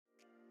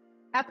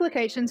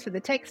Applications for the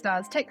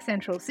Techstars Tech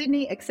Central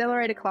Sydney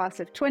Accelerator Class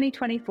of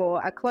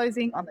 2024 are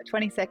closing on the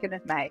 22nd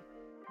of May.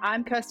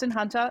 I'm Kirsten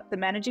Hunter, the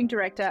Managing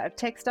Director of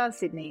Techstars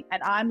Sydney,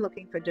 and I'm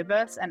looking for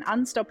diverse and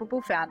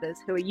unstoppable founders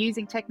who are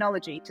using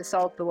technology to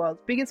solve the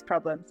world's biggest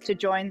problems to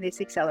join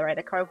this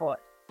accelerator cohort.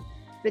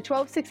 The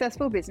 12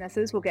 successful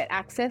businesses will get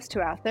access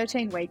to our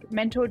 13-week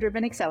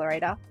mentor-driven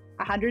accelerator,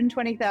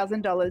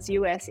 $120,000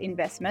 US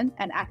investment,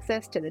 and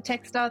access to the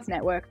Techstars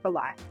network for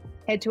life.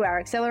 Head to our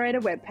accelerator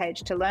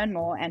webpage to learn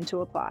more and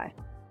to apply.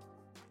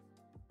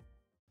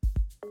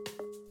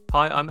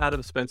 Hi, I'm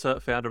Adam Spencer,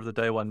 founder of the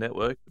Day One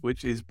Network,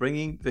 which is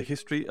bringing the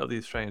history of the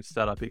Australian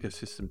startup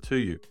ecosystem to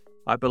you.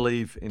 I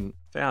believe in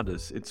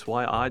founders. It's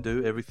why I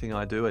do everything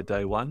I do at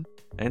Day One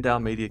and our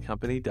media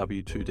company,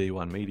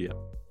 W2D1 Media.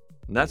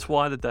 And that's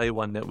why the Day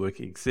One Network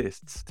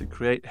exists, to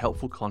create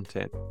helpful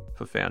content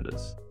for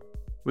founders.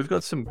 We've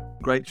got some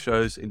great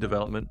shows in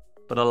development,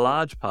 but a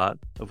large part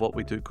of what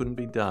we do couldn't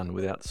be done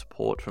without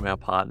support from our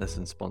partners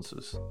and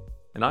sponsors.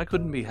 And I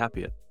couldn't be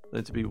happier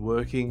than to be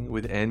working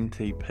with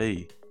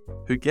NTP,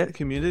 who get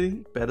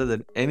community better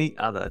than any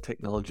other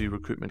technology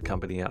recruitment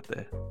company out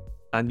there.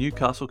 A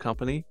Newcastle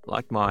company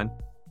like mine,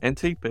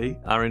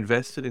 NTP are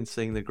invested in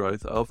seeing the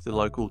growth of the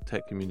local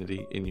tech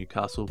community in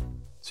Newcastle,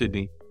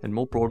 Sydney, and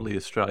more broadly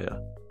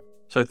Australia.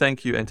 So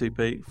thank you,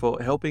 NTP,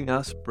 for helping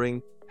us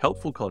bring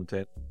helpful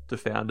content to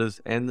founders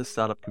and the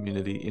startup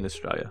community in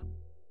Australia.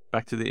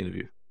 Back to the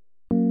interview.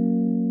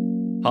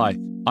 Hi,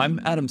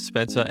 I'm Adam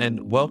Spencer,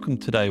 and welcome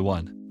to Day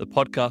One, the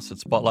podcast that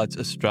spotlights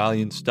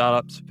Australian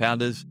startups,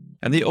 founders,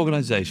 and the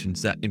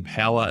organisations that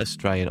empower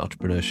Australian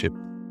entrepreneurship.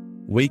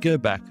 We go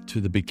back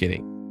to the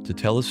beginning to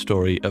tell the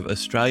story of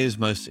Australia's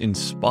most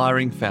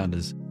inspiring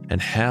founders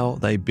and how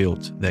they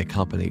built their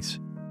companies.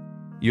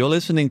 You're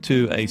listening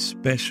to a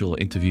special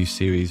interview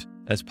series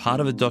as part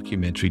of a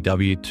documentary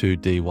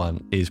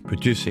W2D1 is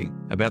producing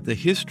about the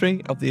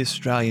history of the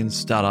Australian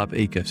startup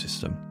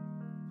ecosystem.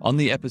 On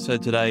the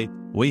episode today,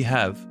 we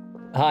have...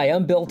 Hi,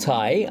 I'm Bill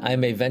Tai.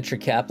 I'm a venture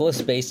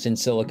capitalist based in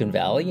Silicon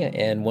Valley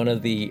and one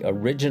of the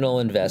original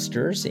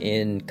investors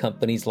in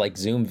companies like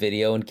Zoom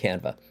Video and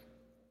Canva.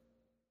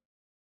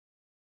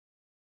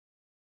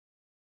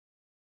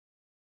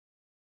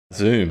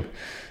 Zoom.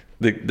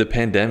 The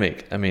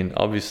pandemic, I mean,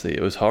 obviously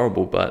it was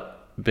horrible, but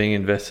being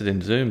invested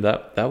in Zoom,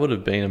 that would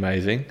have been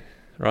amazing,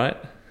 right?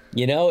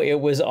 You know,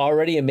 it was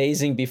already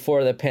amazing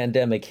before the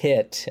pandemic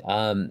hit.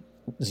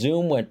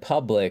 Zoom went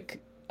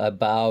public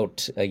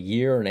about a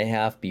year and a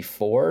half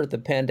before the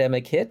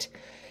pandemic hit.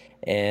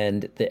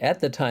 And at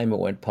the time it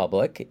went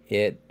public,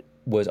 it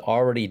was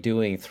already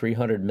doing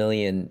 $300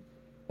 million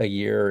a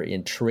year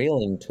in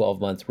trailing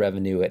 12-month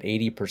revenue at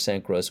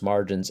 80% gross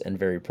margins and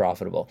very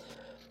profitable.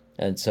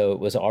 And so it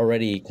was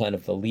already kind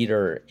of the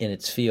leader in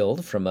its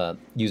field from a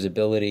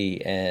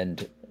usability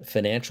and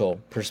financial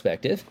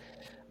perspective.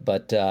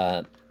 But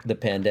the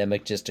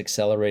pandemic just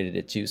accelerated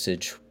its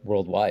usage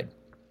worldwide.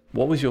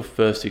 What was your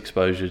first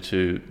exposure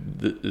to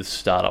the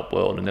startup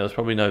world? And there was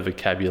probably no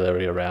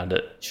vocabulary around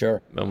it.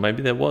 Sure. Well,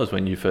 maybe there was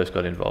when you first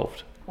got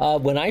involved.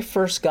 When I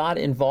first got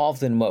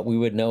involved in what we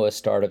would know as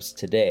startups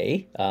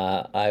today,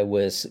 I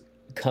was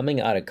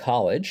coming out of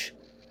college,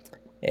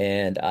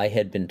 and I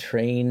had been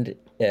trained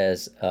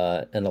as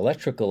an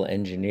electrical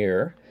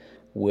engineer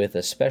with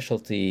a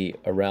specialty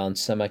around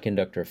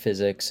semiconductor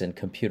physics and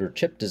computer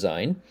chip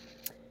design.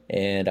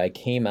 And I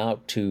came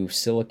out to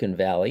Silicon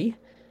Valley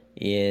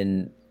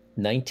in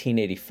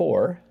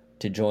 1984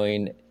 to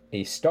join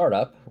a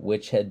startup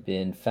which had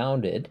been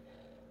founded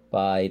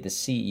by the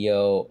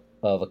CEO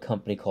of a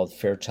company called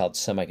Fairchild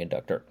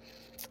Semiconductor.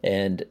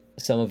 And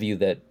some of you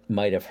that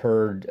might have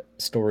heard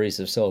stories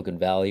of Silicon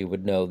Valley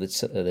would know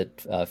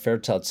that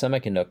Fairchild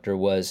Semiconductor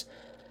was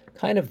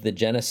kind of the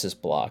genesis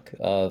block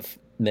of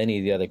many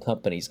of the other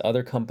companies.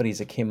 Other companies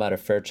that came out of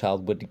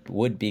Fairchild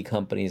would be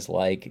companies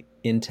like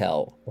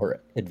Intel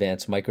or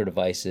Advanced Micro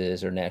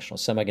Devices or National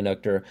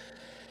Semiconductor.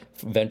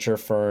 Venture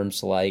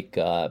firms like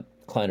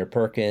Kleiner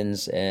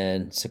Perkins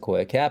and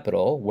Sequoia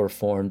Capital were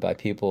formed by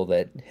people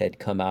that had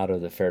come out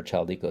of the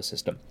Fairchild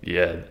ecosystem.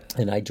 Yeah.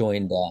 And I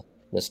joined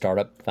the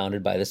startup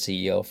founded by the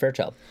CEO of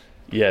Fairchild.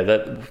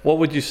 Yeah, what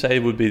would you say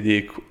would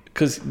be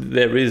because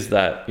there is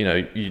that,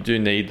 you do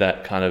need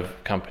that kind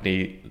of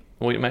company,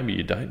 well, maybe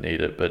you don't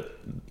need it, but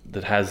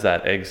that has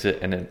that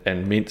exit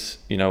and mints,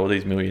 all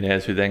these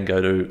millionaires who then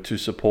go to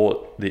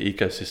support the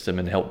ecosystem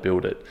and help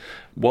build it.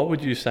 What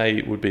would you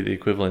say would be the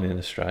equivalent in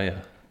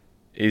Australia?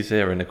 Is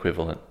there an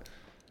equivalent?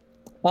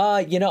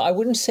 I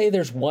wouldn't say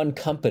there's one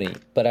company,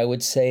 but I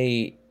would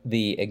say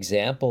the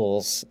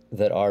examples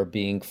that are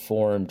being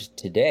formed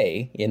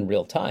today in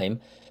real time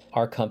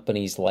are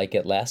companies like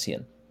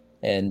Atlassian.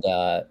 And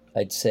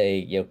I'd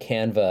say,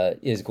 Canva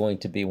is going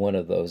to be one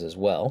of those as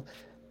well.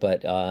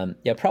 But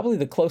probably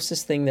the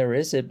closest thing there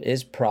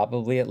is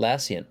probably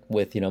Atlassian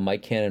with,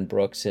 Mike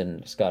Cannon-Brookes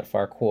and Scott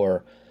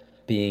Farquhar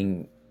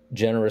being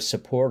generous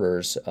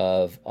supporters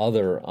of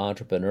other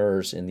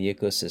entrepreneurs in the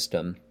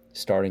ecosystem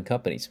starting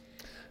companies.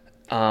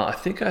 I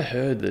think I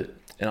heard that,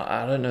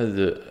 I don't know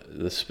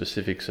the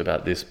specifics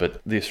about this,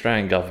 but the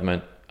Australian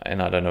government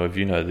and I don't know if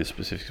you know the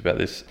specifics about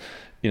this,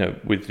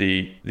 with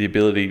the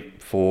ability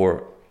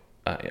for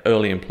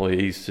early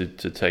employees to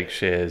take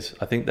shares.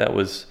 I think that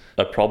was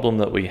a problem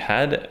that we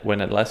had when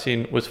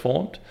Atlassian was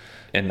formed.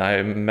 And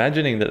I'm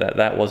imagining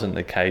that wasn't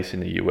the case in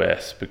the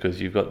US, because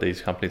you've got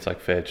these companies like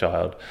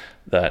Fairchild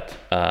that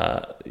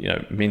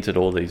minted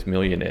all these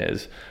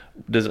millionaires.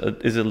 Is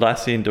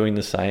Atlassian doing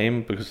the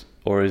same,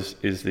 or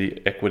is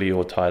the equity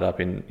all tied up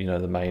in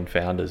the main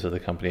founders of the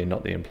company and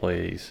not the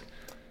employees?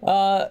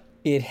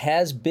 It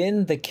has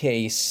been the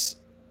case,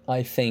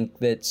 I think,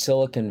 that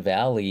Silicon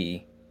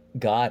Valley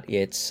got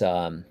its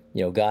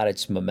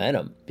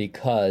momentum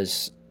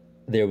because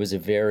there was a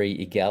very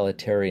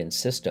egalitarian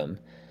system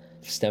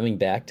stemming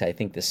back to, I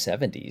think, the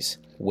 70s,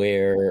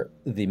 where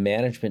the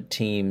management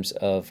teams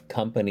of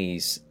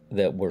companies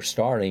that were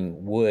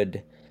starting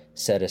would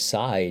set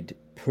aside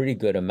pretty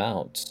good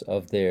amounts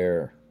of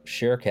their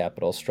share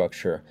capital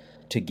structure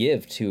to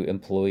give to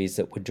employees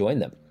that would join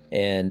them.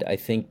 And I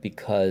think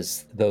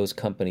because those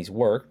companies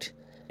worked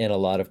and a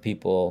lot of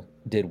people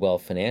did well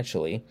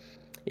financially,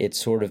 it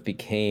sort of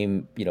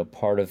became,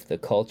 part of the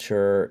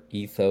culture,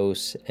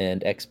 ethos,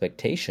 and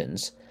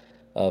expectations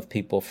of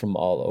people from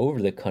all over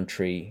the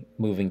country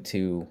moving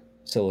to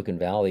Silicon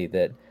Valley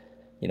that,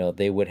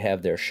 they would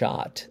have their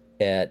shot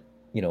at,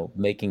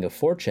 making a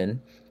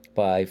fortune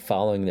by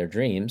following their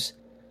dreams,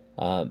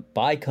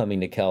 by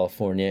coming to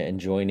California and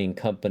joining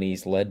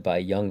companies led by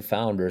young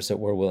founders that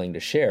were willing to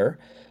share,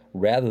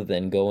 rather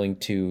than going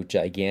to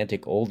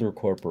gigantic older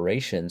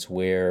corporations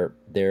where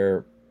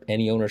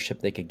any ownership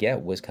they could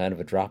get was kind of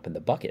a drop in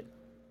the bucket.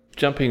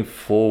 Jumping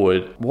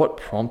forward, what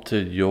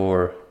prompted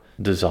your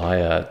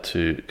desire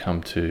to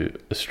come to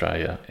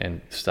Australia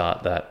and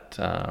start that?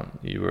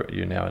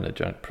 You're now an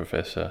adjunct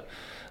professor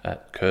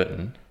at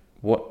Curtin.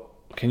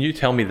 Can you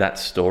tell me that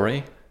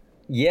story?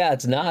 Yeah,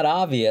 it's not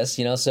obvious,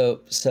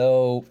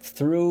 so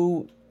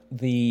through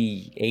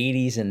the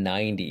 80s and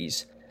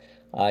 90s,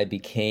 I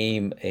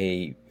became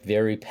a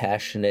very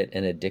passionate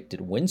and addicted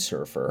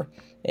windsurfer,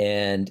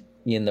 and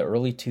in the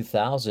early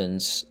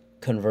 2000s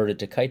converted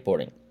to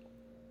kiteboarding.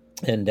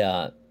 And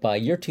by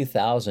year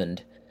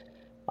 2000,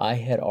 I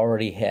had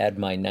already had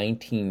my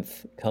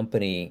 19th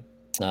company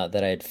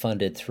that I had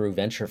funded through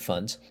venture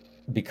funds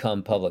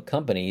become public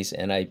companies,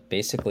 and I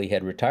basically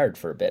had retired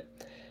for a bit.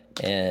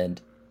 And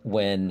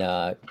when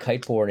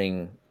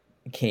kiteboarding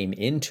came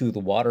into the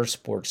water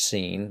sports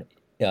scene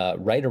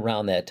right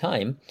around that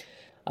time,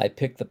 I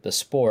picked up the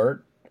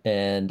sport,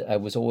 and I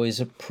was always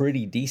a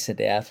pretty decent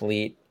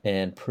athlete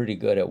and pretty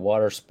good at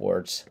water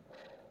sports.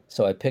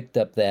 So I picked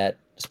up that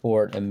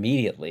sport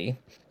immediately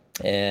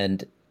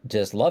and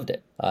just loved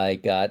it. I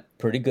got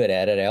pretty good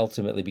at it. I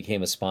ultimately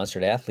became a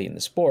sponsored athlete in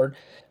the sport,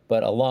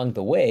 but along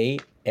the way,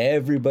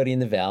 everybody in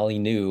the Valley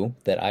knew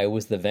that I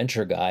was the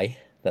venture guy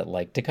that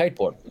liked to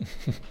kiteboard.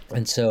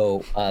 And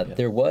so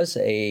there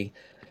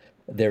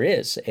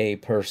is a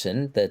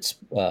person that's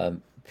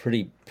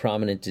pretty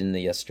prominent in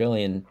the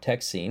Australian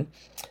tech scene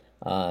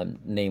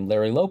named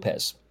Larry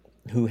Lopez,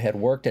 who had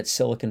worked at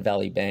Silicon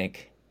Valley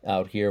Bank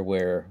out here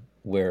where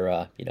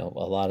a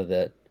lot of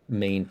the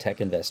main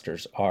tech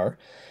investors are.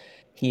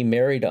 He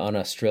married an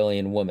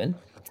Australian woman,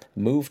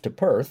 moved to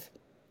Perth,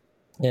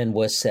 and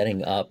was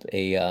setting up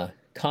a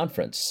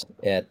conference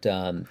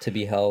to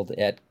be held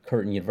at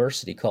Curtin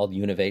University called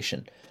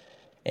Univation.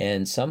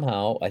 And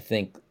somehow I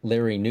think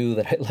Larry knew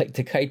that I liked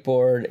to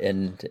kiteboard,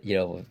 and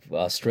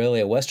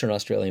Western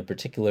Australia in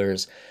particular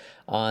is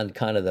on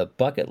kind of the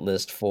bucket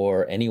list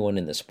for anyone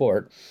in the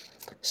sport.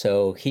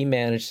 So he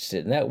managed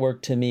to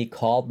network to me,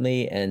 called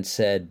me, and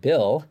said,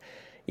 "Bill,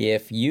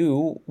 if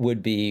you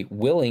would be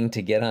willing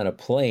to get on a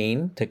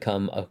plane to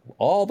come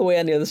all the way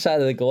on the other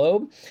side of the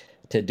globe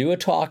to do a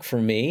talk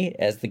for me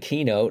as the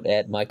keynote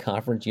at my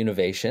conference,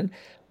 Univation,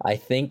 I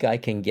think I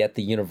can get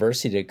the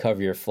university to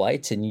cover your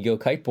flights and you go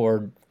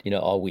kiteboard,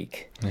 all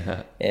week."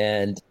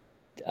 And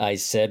I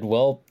said,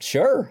 "Well,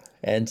 sure."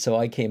 And so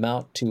I came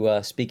out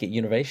to speak at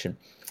Univation.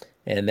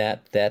 And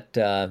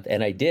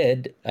and I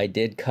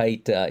did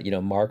kite,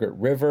 Margaret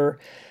River,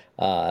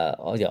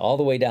 all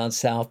the way down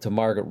south to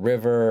Margaret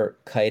River,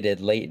 kited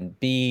Leighton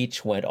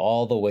Beach, went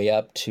all the way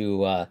up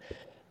to,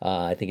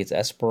 I think it's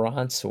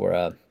Esperance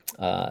or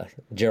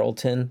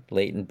Geraldton,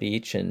 Leighton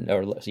Beach,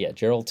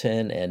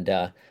 Geraldton,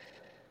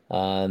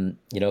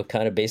 and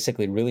kind of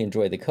basically really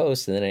enjoyed the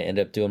coast. And then I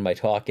ended up doing my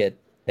talk at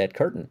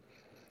Curtin,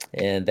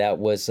 and that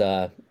was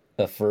a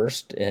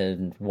first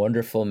and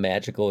wonderful,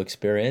 magical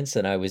experience,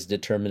 and I was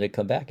determined to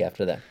come back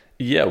after that.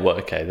 Yeah, well,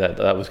 okay,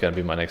 that was going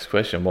to be my next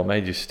question. What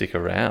made you stick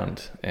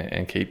around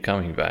and keep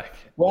coming back?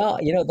 Well,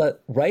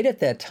 right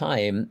at that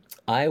time,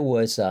 I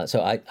was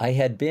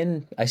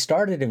I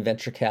started in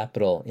venture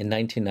capital in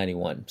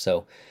 1991.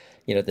 So,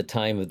 at the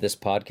time of this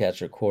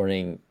podcast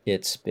recording,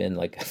 it's been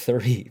like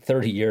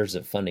 30 years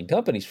of funding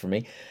companies for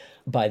me.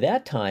 By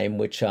that time,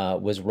 which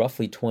was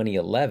roughly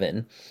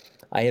 2011,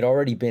 I had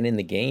already been in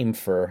the game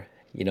for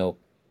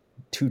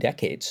 2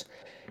 decades.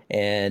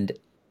 And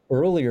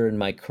earlier in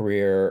my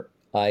career,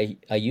 I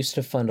used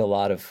to fund a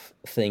lot of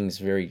things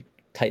very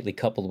tightly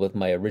coupled with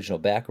my original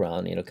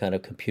background, kind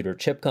of computer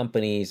chip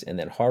companies and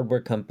then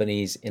hardware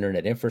companies,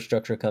 internet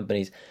infrastructure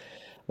companies.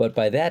 But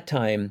by that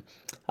time,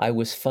 I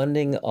was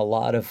funding a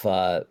lot of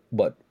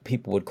what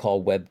people would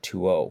call Web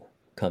 2.0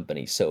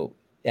 companies. So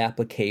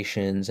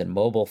applications and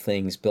mobile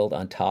things built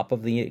on top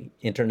of the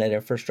internet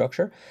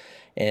infrastructure.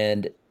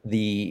 And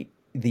the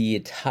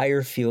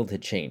entire field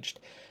had changed.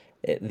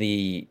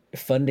 The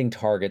funding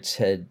targets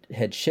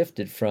had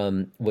shifted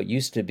from what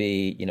used to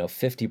be,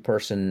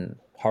 50-person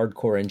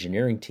hardcore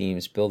engineering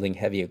teams building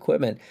heavy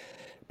equipment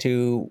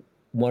to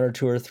one or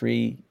two or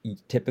three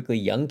typically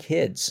young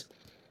kids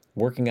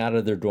working out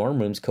of their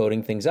dorm rooms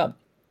coding things up.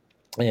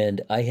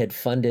 And I had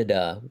funded,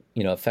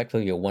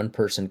 effectively a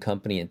one-person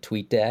company in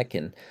TweetDeck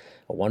and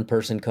a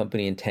one-person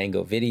company in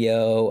Tango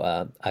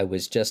Video. I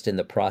was just in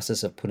the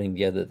process of putting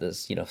together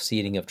this,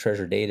 seeding of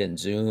Treasure Data and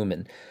Zoom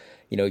and,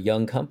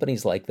 young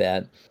companies like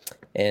that.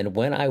 And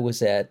when I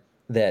was at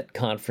that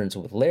conference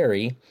with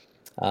Larry,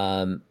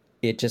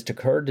 it just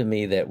occurred to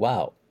me that,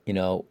 wow,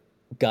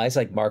 guys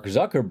like Mark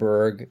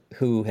Zuckerberg,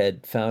 who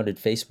had founded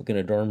Facebook in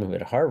a dorm room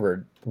at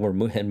Harvard,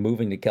 and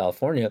moving to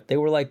California, they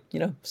were like,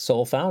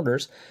 sole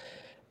founders.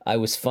 I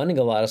was funding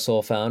a lot of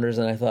sole founders,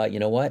 and I thought, you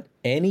know what?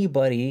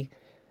 Anybody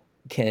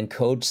can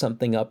code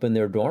something up in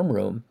their dorm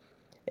room,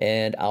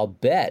 and I'll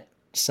bet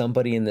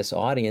somebody in this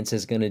audience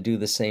is going to do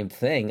the same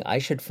thing. I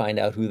should find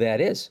out who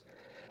that is.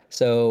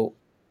 So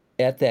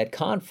at that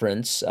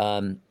conference,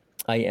 I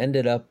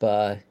ended up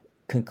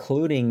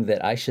concluding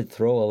that I should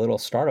throw a little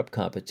startup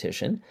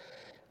competition,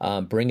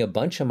 bring a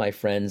bunch of my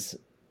friends,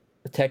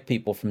 tech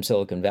people from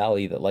Silicon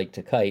Valley that like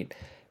to kite,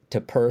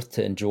 to Perth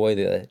to enjoy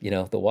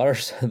the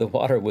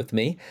water with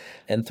me,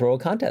 and throw a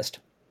contest.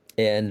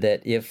 And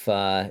that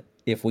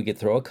if we could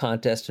throw a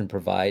contest and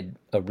provide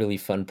a really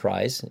fun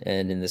prize,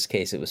 and in this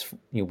case it was,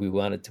 we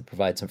wanted to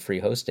provide some free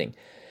hosting,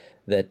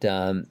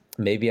 that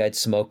maybe I'd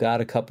smoke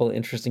out a couple of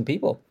interesting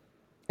people,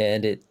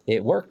 and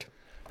it worked.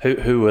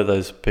 Who were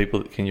those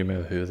people? Can you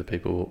remember who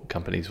the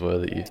companies were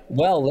that you?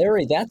 Well,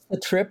 Larry, that's the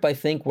trip, I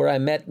think, where I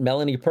met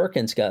Melanie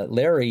Perkins.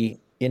 Larry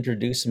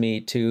introduced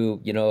me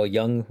to, a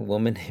young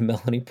woman named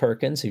Melanie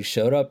Perkins, who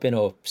showed up in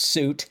a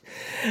suit,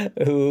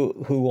 who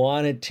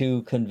wanted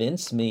to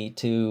convince me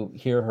to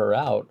hear her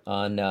out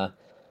on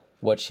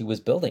what she was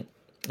building.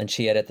 And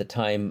she had at the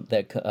time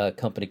that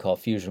company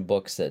called Fusion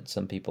Books that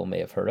some people may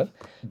have heard of.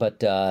 But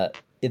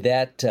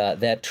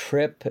that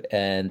trip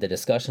and the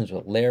discussions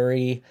with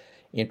Larry,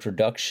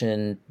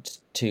 introduction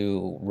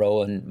to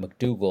Rowan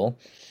McDougall,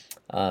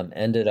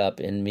 ended up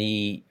in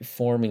me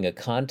forming a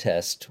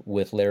contest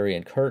with Larry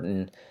and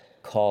Curtin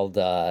called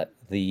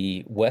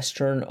the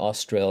Western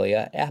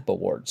Australia App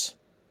Awards.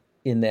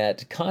 In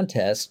that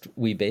contest,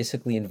 we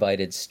basically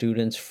invited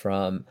students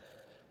from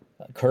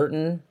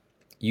Curtin,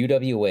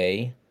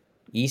 UWA,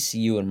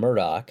 ECU, and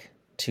Murdoch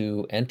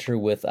to enter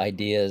with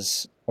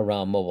ideas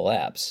around mobile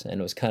apps. And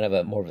it was kind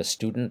of more of a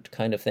student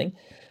kind of thing.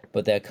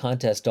 But that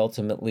contest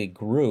ultimately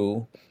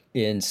grew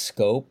in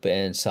scope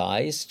and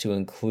size to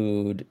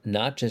include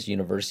not just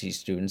university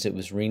students. It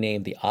was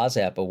renamed the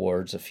OzApp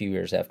Awards a few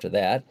years after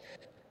that,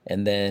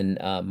 and then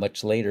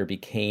much later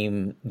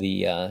became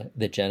the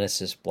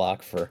genesis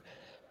block for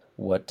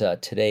what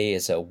today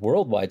is a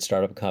worldwide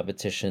startup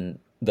competition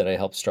that I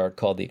helped start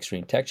called the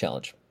Extreme Tech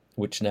Challenge,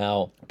 which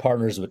now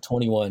partners with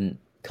 21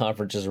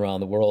 conferences around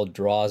the world,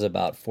 draws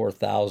about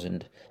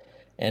 4,000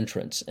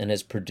 entrants, and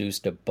has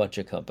produced a bunch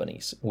of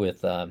companies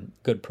with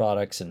good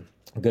products and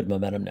good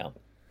momentum now.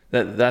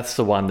 That's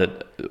the one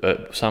that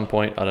at some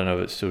point, I don't know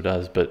if it still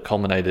does, but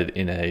culminated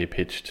in a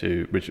pitch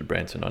to Richard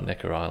Branson on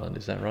Necker Island.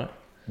 Is that right?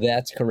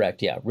 That's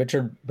correct. Yeah.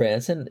 Richard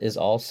Branson is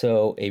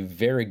also a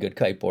very good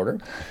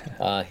kiteboarder.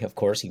 Of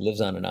course, he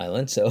lives on an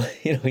island, so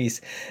he's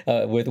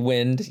with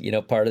wind,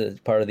 part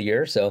of the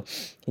year. So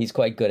he's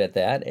quite good at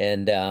that.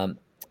 And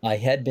I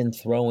had been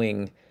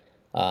throwing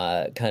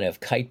kind of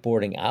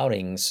kiteboarding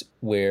outings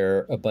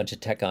where a bunch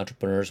of tech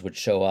entrepreneurs would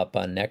show up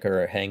on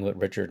Necker or hang with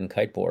Richard and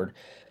kiteboard.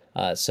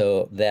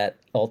 So that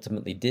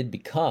ultimately did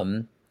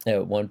become,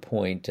 at one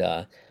point,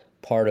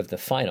 part of the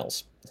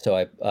finals.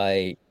 So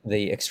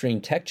the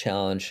Extreme Tech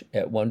Challenge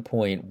at one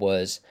point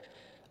was,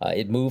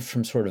 it moved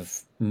from sort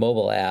of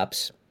mobile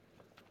apps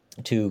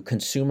to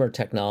consumer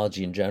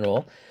technology in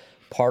general,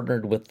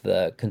 partnered with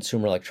the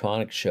Consumer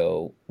Electronics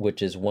Show,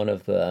 which is one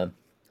of the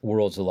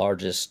world's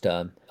largest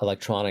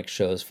electronics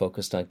shows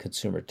focused on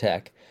consumer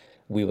tech.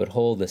 We would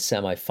hold the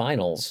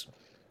semifinals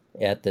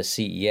at the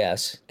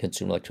CES,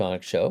 Consumer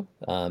Electronics Show,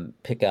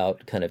 pick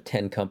out kind of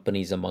 10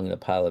 companies among the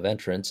pile of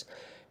entrants,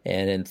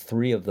 and then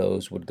 3 of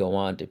those would go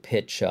on to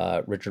pitch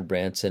Richard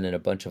Branson and a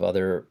bunch of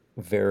other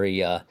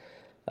very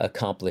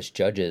accomplished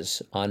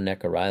judges on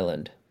Necker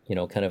Island,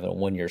 kind of in a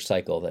 1-year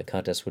cycle. That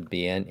contest would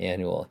be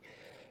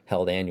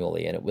held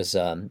annually, and it was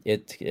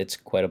it's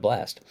quite a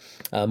blast.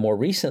 More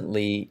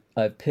recently,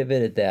 I've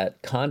pivoted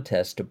that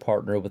contest to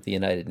partner with the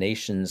United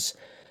Nations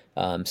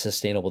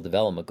Sustainable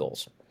Development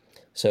Goals.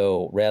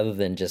 So rather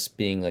than just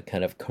being a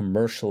kind of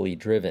commercially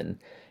driven,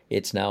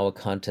 it's now a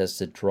contest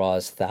that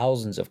draws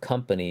thousands of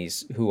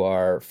companies who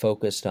are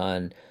focused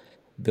on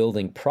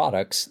building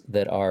products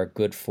that are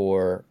good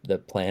for the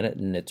planet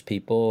and its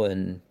people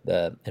and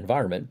the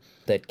environment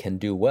that can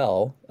do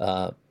well,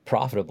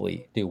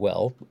 profitably do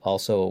well,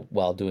 also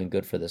while doing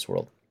good for this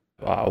world.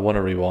 I want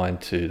to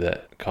rewind to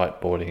that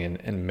kiteboarding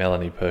and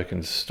Melanie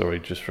Perkins story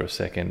just for a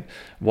second.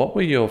 What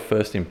were your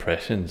first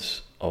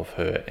impressions of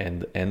her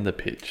and the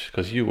pitch?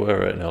 Because you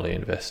were an early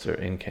investor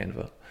in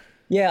Canva.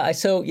 Yeah,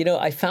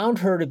 I found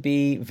her to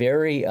be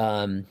very,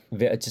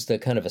 just a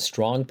kind of a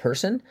strong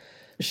person.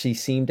 She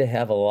seemed to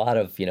have a lot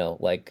of,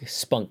 like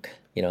spunk,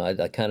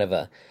 a kind of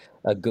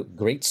a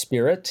great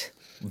spirit,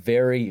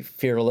 very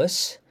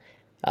fearless,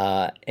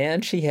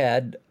 and she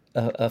had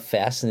a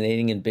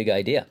fascinating and big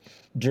idea.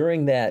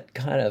 During that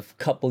kind of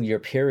couple-year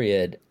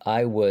period,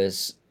 I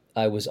was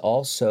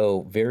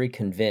also very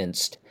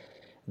convinced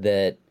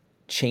that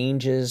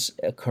changes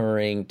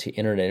occurring to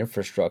internet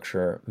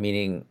infrastructure,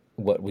 meaning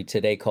what we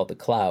today call the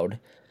cloud,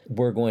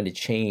 were going to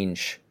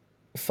change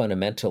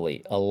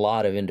fundamentally a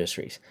lot of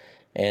industries.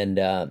 And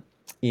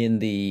in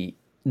the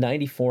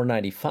 94,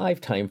 95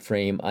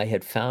 timeframe, I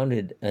had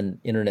founded an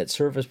internet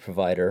service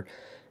provider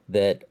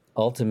that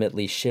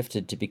ultimately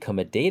shifted to become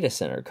a data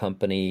center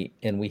company,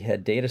 and we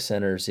had data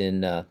centers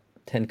in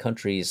 10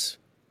 countries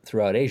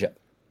throughout Asia.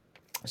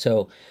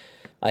 So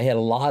I had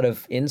a lot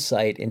of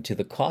insight into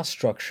the cost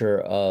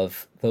structure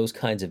of those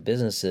kinds of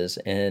businesses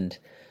and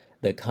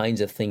the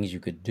kinds of things you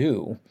could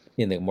do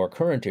in the more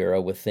current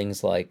era with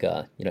things like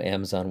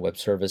Amazon Web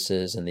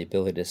Services and the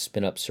ability to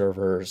spin up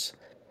servers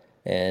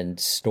and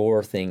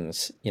store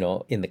things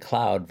in the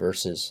cloud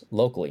versus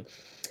locally.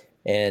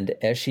 And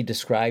as she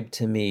described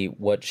to me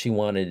what she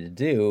wanted to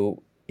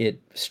do,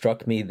 it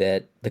struck me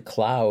that the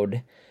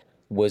cloud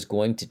was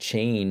going to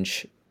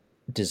change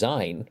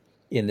design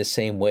in the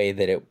same way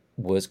that it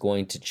was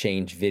going to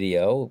change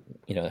video.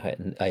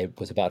 I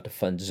was about to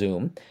fund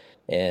Zoom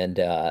and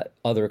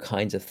other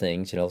kinds of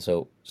things.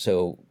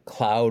 So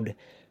cloud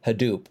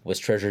Hadoop was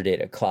Treasure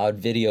Data, cloud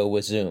video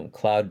was Zoom,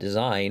 cloud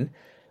design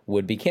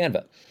would be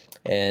Canva.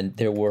 And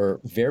there were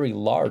very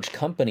large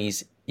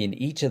companies in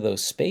each of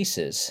those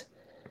spaces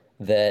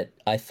that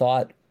I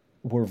thought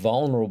were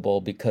vulnerable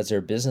because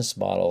their business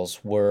models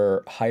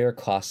were higher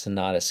costs and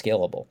not as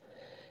scalable.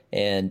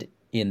 And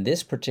in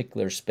this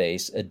particular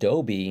space,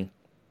 Adobe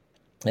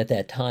at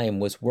that time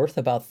was worth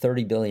about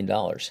 $30 billion.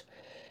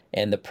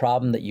 And the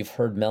problem that you've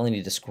heard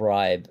Melanie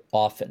describe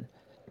often,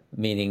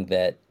 meaning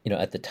that,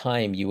 at the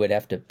time you would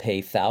have to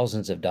pay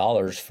thousands of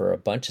dollars for a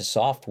bunch of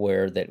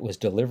software that was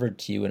delivered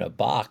to you in a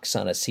box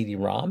on a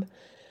CD-ROM,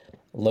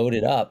 load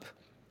it up,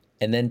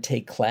 and then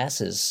take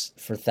classes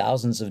for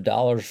thousands of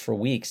dollars for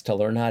weeks to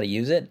learn how to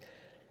use it.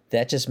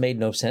 That just made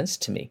no sense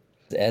to me,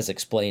 as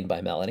explained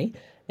by Melanie.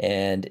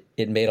 And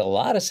it made a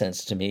lot of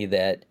sense to me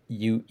that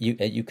you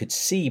could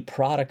see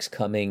products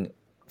coming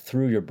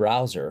through your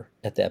browser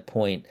at that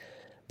point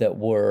that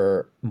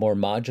were more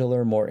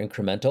modular, more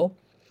incremental,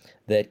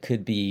 that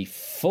could be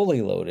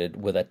fully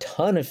loaded with a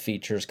ton of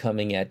features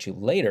coming at you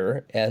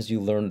later as you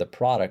learn the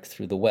product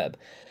through the web.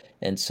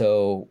 And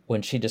so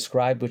when she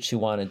described what she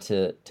wanted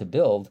to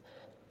build,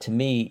 to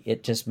me,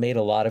 it just made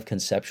a lot of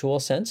conceptual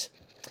sense.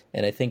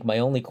 And I think my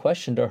only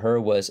question to her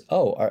was,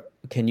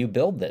 can you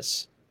build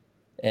this?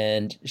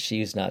 And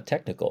she's not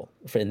technical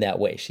in that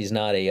way. She's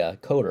not a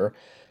coder.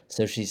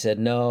 So she said,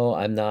 no,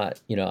 I'm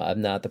not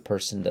the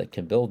person that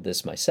can build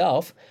this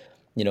myself.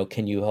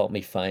 Can you help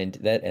me find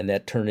that? And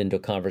that turned into a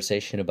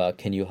conversation about,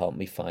 can you help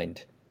me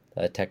find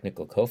a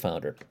technical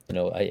co-founder?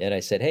 I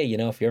said, hey,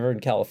 if you're ever in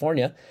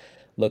California,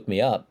 look me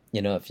up.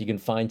 If you can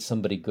find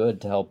somebody good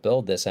to help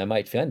build this, I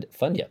might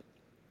fund you.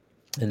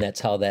 And that's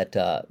how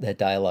that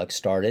dialogue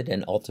started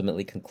and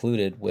ultimately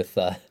concluded with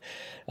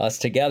us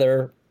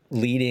together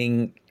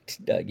leading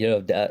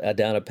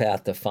down a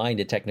path to find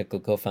a technical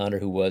co-founder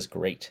who was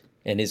great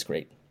and is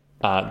great.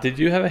 Did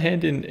you have a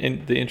hand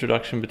in the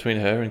introduction between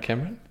her and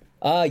Cameron?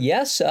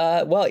 Yes.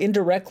 Well,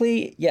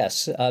 indirectly,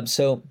 yes.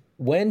 So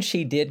when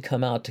she did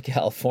come out to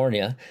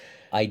California,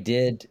 I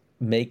did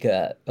make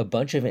a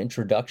bunch of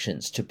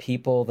introductions to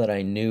people that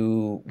I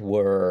knew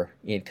were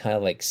in kind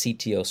of like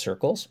CTO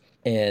circles.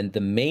 And the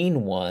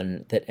main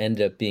one that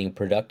ended up being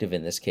productive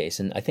in this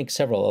case, and I think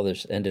several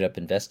others ended up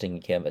investing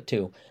in Canva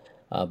too,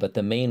 but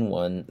the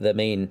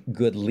main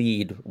good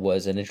lead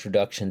was an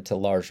introduction to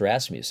Lars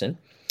Rasmussen.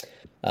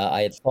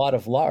 I had thought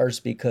of Lars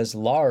because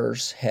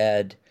Lars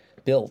had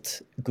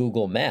built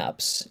Google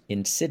Maps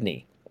in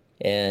Sydney.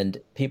 And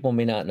people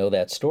may not know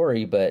that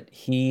story, but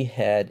he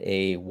had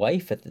a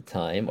wife at the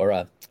time, or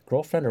a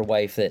girlfriend or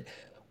wife, that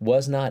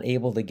was not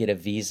able to get a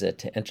visa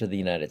to enter the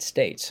United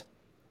States.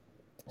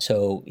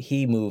 So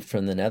he moved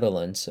from the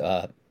Netherlands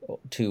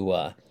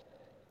to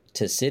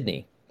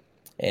Sydney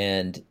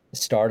and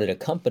started a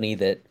company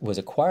that was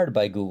acquired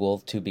by Google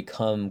to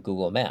become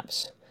Google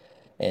Maps.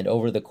 And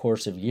over the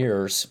course of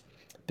years,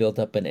 built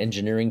up an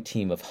engineering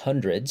team of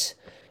hundreds,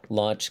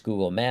 launched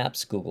Google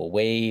Maps, Google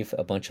Wave,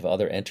 a bunch of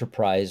other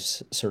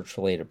enterprise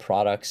search-related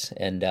products,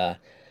 and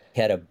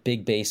had a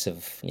big base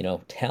of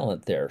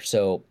talent there.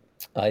 So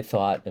I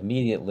thought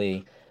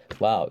immediately,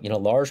 wow,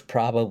 Lars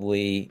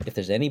probably, if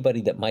there's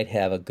anybody that might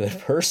have a good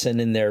person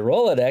in their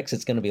Rolodex,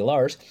 it's going to be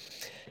Lars.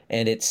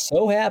 And it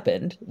so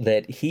happened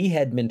that he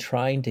had been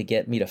trying to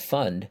get me to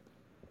fund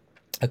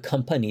a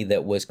company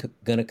that was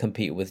going to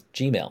compete with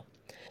Gmail.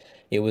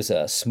 It was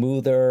a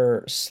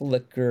smoother,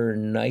 slicker,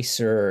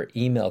 nicer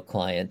email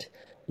client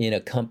in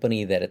a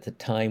company that at the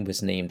time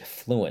was named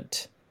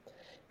Fluent.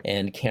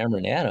 And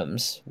Cameron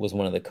Adams was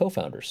one of the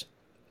co-founders.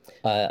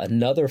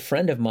 Another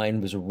friend of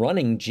mine was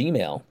running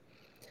Gmail.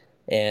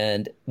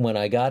 And when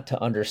I got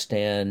to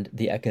understand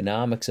the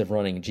economics of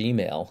running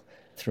Gmail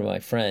through my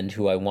friend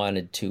who I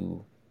wanted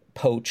to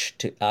poach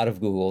out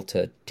of Google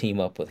to team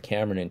up with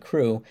Cameron and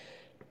crew,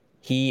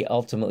 he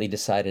ultimately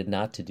decided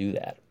not to do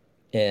that.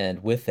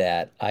 And with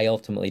that, I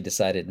ultimately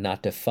decided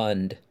not to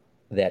fund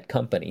that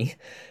company.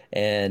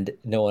 And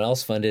no one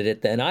else funded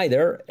it then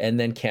either. And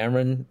then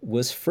Cameron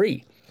was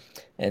free.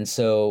 And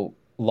so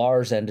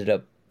Lars ended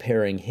up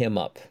pairing him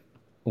up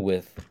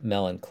with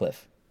Mel and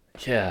Cliff.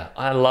 Yeah,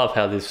 I love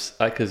how this,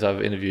 because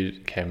I've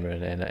interviewed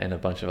Cameron and a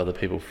bunch of other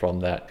people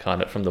from that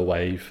from the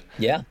Wave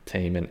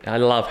team, and I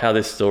love how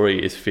this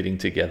story is fitting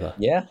together.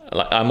 Yeah.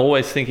 Like, I'm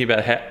always thinking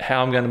about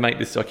how I'm going to make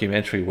this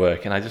documentary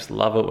work, and I just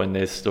love it when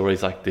there's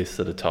stories like this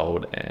that are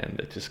told, and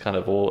it just kind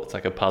of it's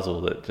like a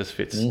puzzle that just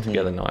fits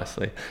together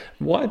nicely.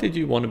 Why did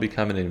you want to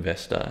become an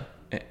investor,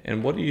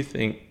 and what do you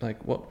think, like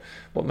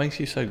what makes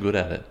you so good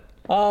at it?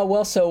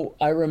 Well, so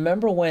I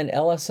remember when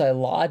LSI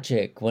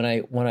Logic, when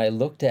I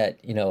looked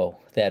at,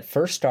 that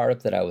first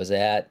startup that I was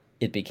at,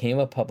 it became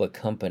a public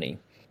company.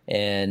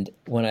 And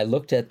when I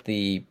looked at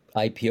the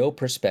IPO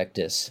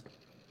prospectus,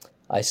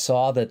 I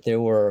saw that there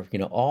were,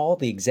 all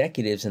the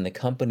executives in the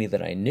company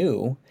that I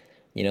knew,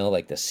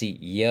 like the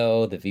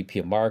CEO, the VP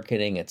of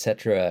marketing, et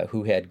cetera,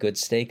 who had good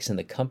stakes in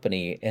the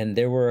company. And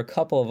there were a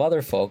couple of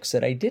other folks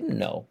that I didn't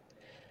know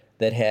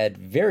that had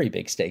very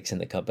big stakes in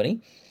the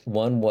company.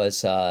 One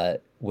was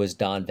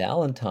Don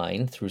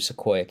Valentine through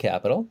Sequoia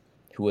Capital,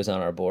 who was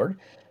on our board.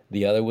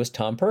 The other was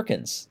Tom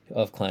Perkins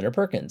of Kleiner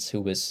Perkins, who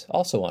was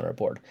also on our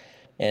board.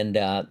 And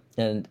I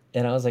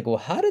was like, well,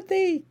 how did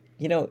they,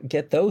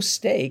 get those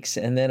stakes?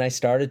 And then I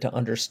started to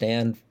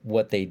understand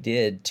what they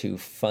did to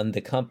fund the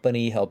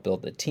company, help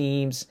build the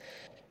teams,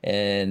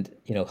 and,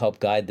 help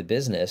guide the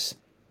business.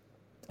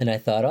 And I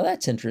thought, oh,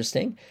 that's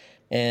interesting.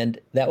 And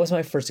that was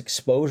my first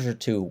exposure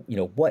to,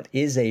 what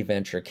is a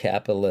venture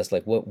capitalist?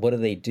 Like, what do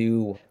they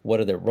do?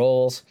 What are their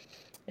roles?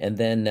 And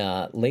then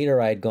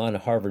later I had gone to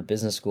Harvard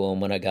Business School.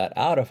 And when I got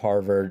out of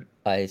Harvard,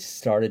 I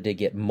started to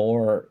get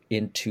more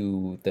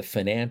into the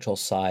financial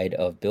side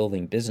of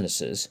building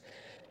businesses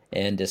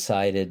and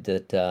decided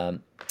that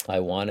I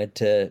wanted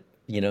to,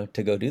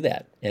 to go do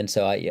that. And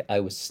so I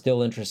was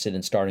still interested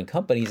in starting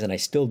companies, and I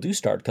still do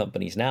start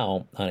companies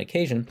now on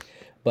occasion.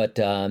 But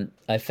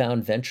I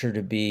found venture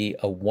to be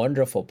a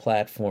wonderful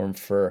platform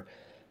for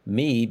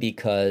me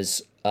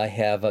because I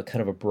have a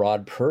kind of a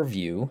broad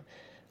purview.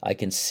 I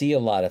can see a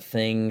lot of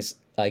things.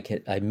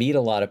 I meet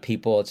a lot of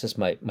people. It's just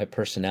my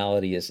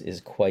personality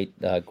is quite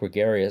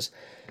gregarious.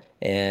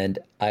 And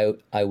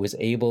I was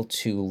able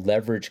to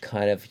leverage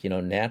kind of,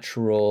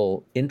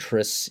 natural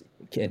interests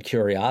and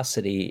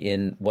curiosity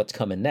in what's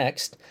coming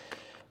next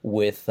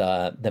with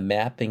the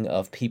mapping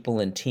of people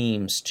and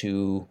teams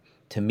to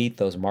meet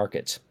those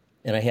markets.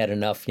 And I had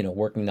enough,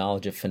 working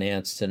knowledge of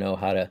finance to know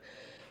how to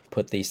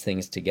put these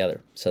things together.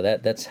 So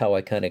that's how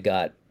I kind of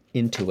got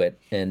into it.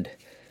 And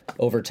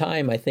over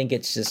time, I think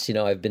it's just,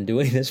 I've been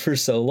doing this for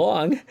so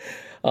long.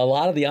 A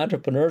lot of the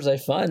entrepreneurs I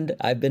fund,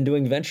 I've been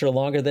doing venture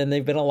longer than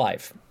they've been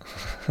alive.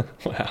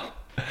 Wow.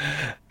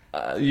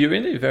 You're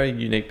in a very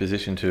unique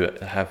position to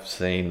have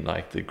seen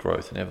like the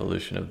growth and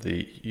evolution of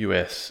the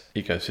US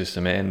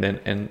ecosystem,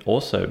 and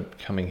also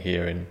coming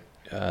here in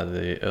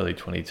the early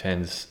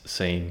 2010s,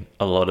 seen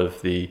a lot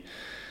of the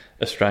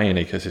Australian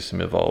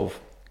ecosystem evolve.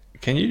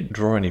 Can you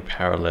draw any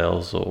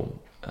parallels or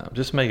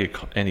just make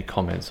any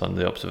comments on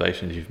the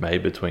observations you've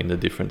made between the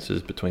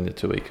differences between the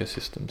two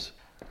ecosystems?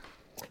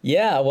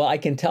 Yeah, well, I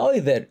can tell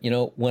you that,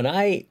 when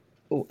I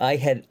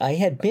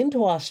had been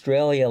to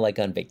Australia like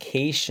on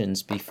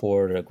vacations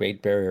before, to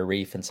Great Barrier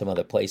Reef and some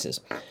other places.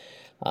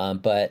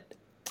 But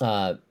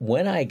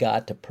when I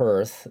got to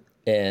Perth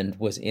and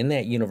was in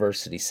that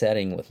university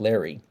setting with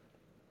Larry,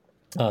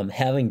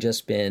 having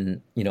just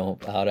been,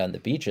 out on the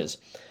beaches,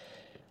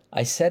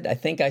 I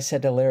think I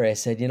said to Larry,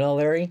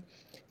 Larry,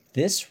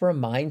 this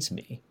reminds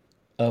me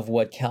of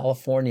what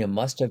California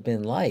must have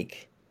been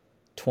like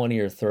 20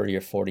 or 30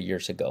 or 40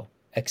 years ago,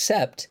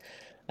 except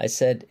I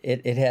said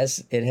it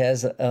has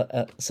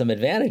some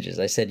advantages.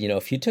 I said,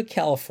 if you took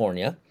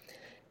California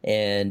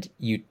and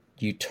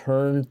you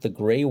turned the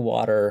gray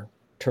water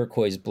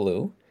turquoise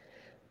blue,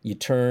 you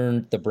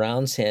turned the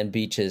brown sand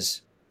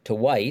beaches to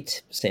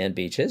white sand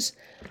beaches,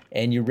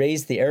 and you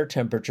raised the air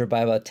temperature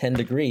by about 10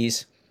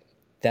 degrees,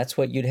 that's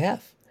what you'd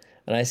have.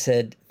 And I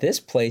said, this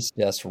place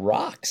just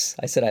rocks.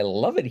 I said, I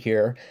love it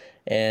here.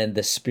 And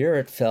the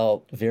spirit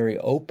felt very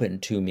open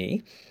to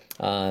me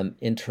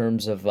in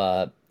terms of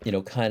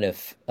kind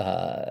of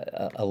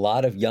a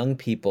lot of young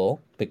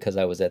people, because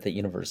I was at the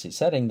university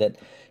setting, that,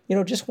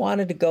 just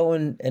wanted to go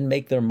and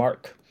make their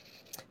mark.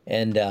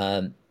 And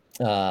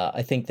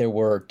I think there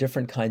were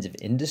different kinds of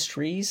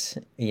industries,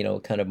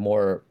 kind of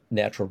more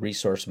natural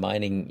resource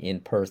mining in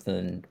Perth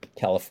and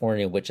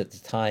California, which at the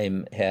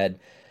time had,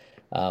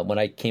 when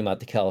I came out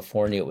to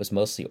California, it was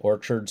mostly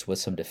orchards with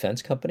some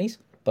defense companies.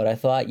 But I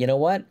thought, you know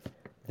what?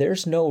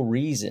 There's no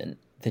reason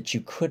that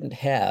you couldn't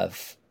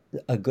have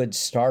a good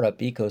startup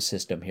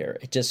ecosystem here.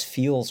 It just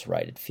feels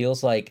right. It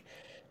feels like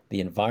the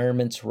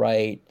environment's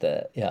right.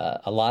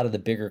 A lot of the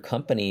bigger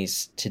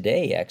companies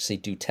today actually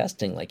do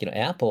testing. Like,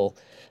 Apple,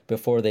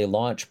 before they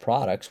launch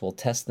products, will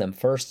test them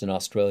first in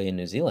Australia and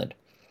New Zealand,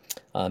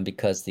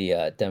 because the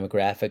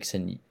demographics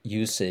and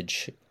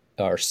usage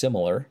are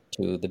similar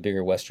to the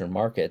bigger Western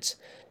markets,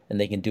 and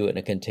they can do it in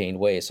a contained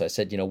way. So I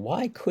said,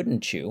 why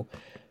couldn't you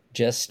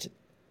just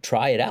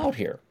try it out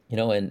here,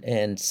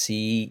 and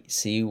see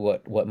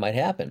what might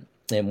happen?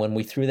 And when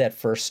we threw that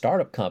first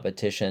startup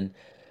competition,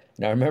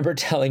 and I remember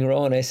telling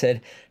Rowan, I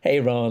said, "Hey,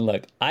 Rowan,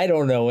 look, I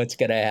don't know what's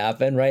going to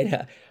happen,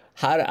 right?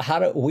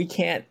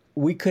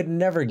 We could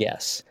never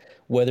guess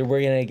whether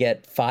we're going to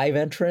get 5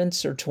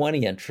 entrants or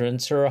 20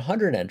 entrants or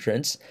 100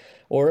 entrants,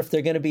 or if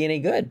they're going to be any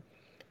good.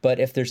 But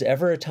if there's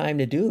ever a time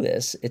to do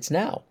this, it's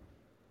now."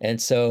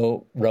 And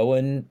so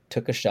Rowan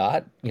took a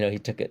shot, he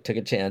took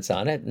a chance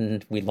on it,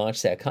 and we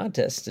launched that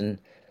contest, and,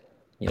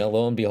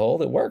 lo and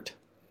behold, it worked.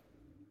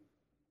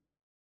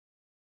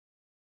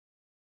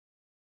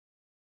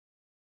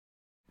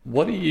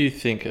 What do you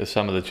think are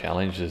some of the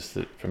challenges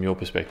that, from your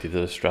perspective,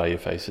 that Australia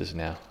faces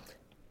now?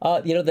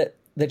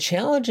 The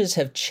challenges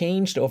have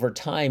changed over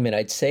time, and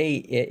I'd say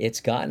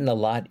it's gotten a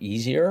lot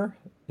easier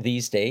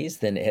these days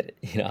than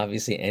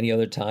obviously any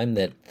other time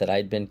that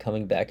I'd been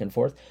coming back and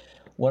forth.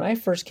 When I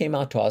first came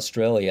out to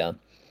Australia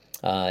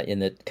in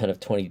the kind of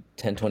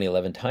 2010,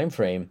 2011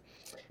 timeframe,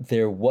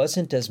 there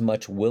wasn't as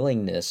much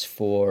willingness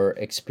for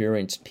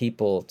experienced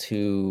people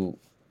to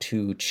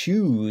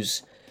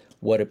choose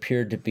what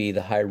appeared to be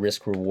the high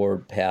risk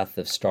reward path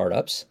of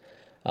startups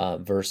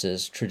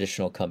versus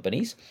traditional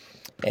companies.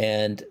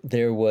 And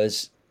there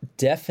was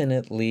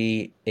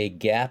definitely a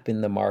gap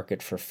in the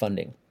market for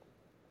funding.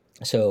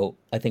 So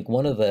I think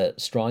one of the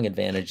strong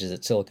advantages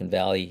that Silicon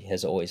Valley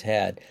has always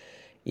had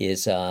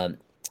is a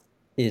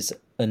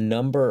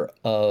number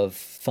of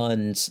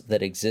funds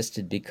that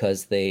existed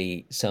because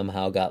they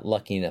somehow got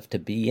lucky enough to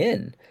be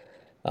in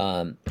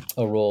a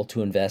role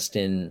to invest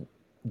in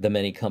the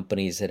many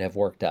companies that have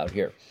worked out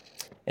here.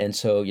 And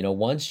so,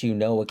 once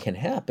it can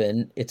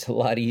happen, it's a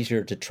lot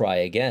easier to try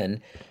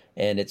again.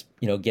 And it's,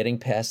 getting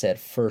past that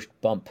first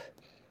bump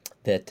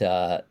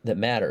that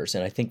matters.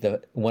 And I think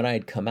that when I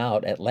had come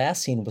out,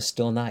 Atlassian was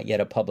still not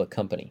yet a public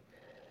company.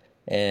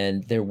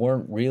 And there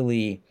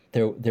wasn't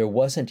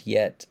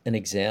yet an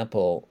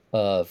example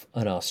of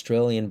an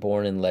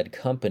Australian-born and led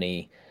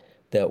company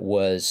that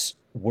was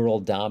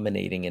world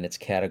dominating in its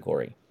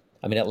category.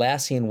 I mean,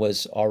 Atlassian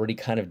was already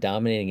kind of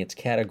dominating its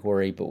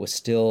category, but was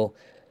still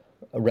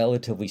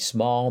relatively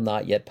small,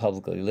 not yet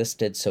publicly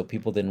listed, so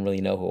people didn't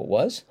really know who it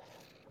was.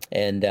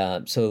 And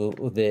so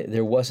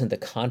there wasn't the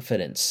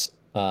confidence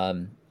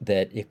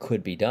that it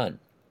could be done.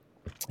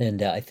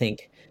 And I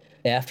think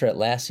after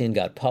Atlassian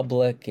got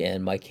public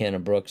and Mike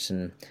Cannon-Brookes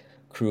and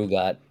crew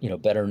got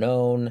better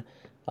known,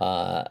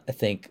 I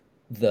think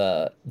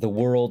the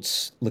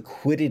world's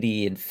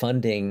liquidity and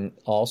funding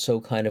also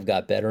kind of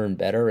got better and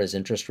better as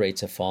interest rates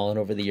have fallen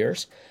over the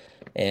years,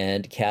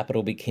 and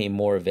capital became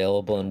more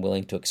available and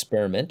willing to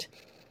experiment.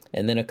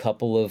 And then a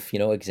couple of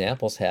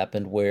examples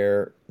happened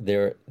where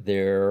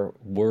there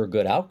were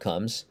good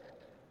outcomes,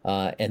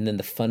 and then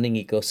the funding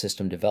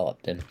ecosystem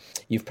developed. And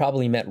you've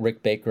probably met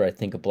Rick Baker, I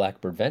think, of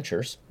Blackbird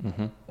Ventures.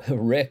 Mm-hmm.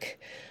 Rick,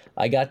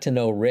 I got to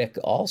know Rick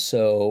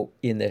also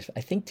in the,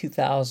 I think,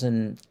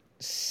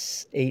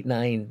 2008,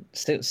 9,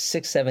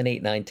 6, 7,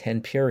 8, 9,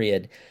 10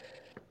 period,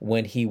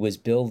 when he was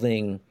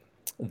building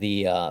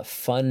the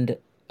fund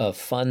of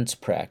funds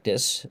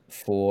practice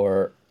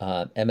for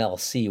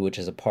MLC, which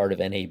is a part of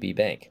NAB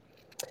Bank.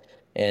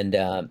 And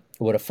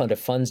what a fund of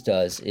funds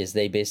does is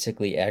they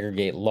basically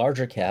aggregate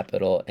larger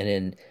capital,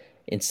 and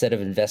instead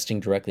of investing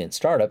directly in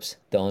startups,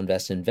 they'll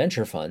invest in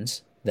venture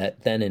funds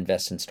that then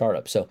invest in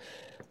startups. So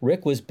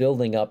Rick was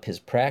building up his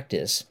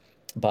practice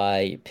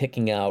by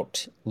picking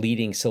out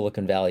leading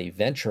Silicon Valley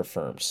venture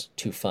firms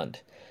to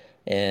fund.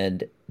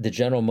 And the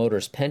General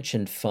Motors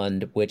Pension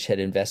Fund, which had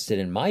invested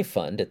in my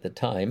fund at the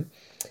time,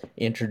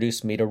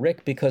 introduced me to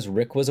Rick because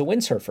Rick was a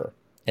windsurfer.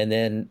 And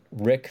then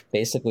Rick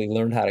basically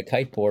learned how to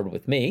kiteboard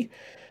with me.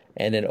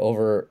 And then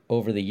over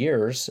the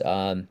years, he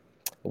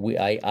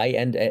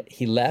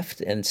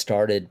left and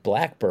started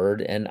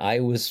Blackbird, and I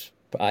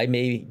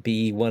may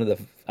be one of the,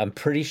 I'm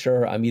pretty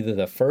sure I'm either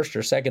the first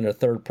or second or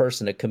third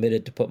person that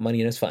committed to put money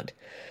in his fund.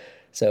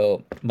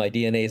 So my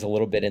DNA is a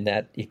little bit in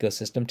that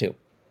ecosystem too.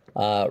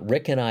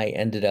 Rick and I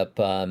ended up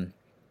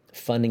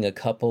funding a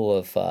couple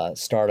of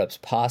startups,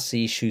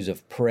 Posse, Shoes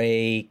of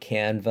Prey,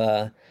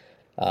 Canva.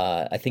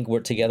 I think we're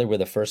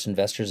the first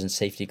investors in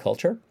Safety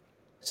Culture.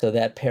 So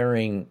that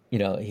pairing,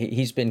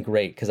 he's been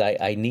great because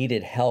I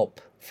needed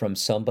help from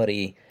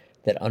somebody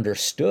that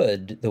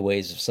understood the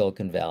ways of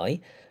Silicon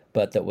Valley,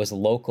 but that was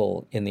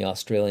local in the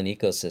Australian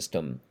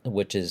ecosystem,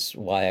 which is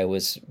why I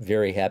was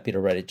very happy to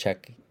write a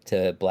check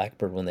to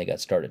Blackbird when they got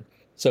started.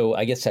 So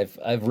I guess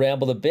I've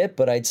rambled a bit,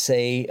 but I'd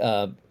say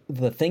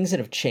the things that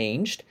have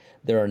changed,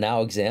 there are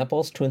now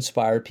examples to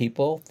inspire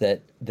people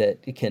that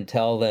can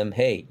tell them,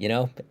 hey,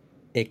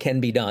 it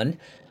can be done,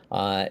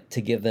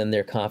 to give them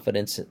their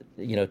confidence,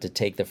 to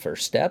take the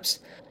first steps.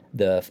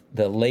 The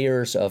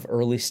layers of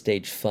early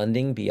stage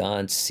funding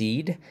beyond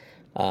seed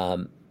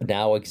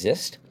now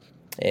exist,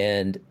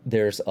 and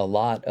there are a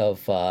lot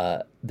of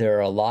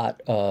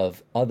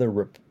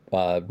other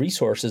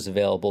resources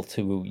available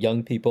to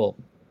young people.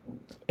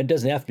 It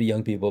doesn't have to be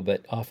young people,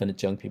 but often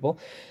it's young people.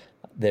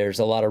 There's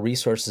a lot of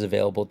resources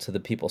available to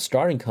the people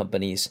starting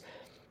companies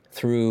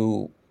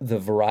through the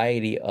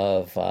variety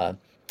of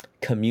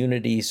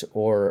communities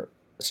or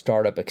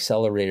startup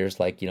accelerators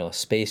like,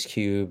 Space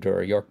Cubed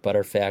or York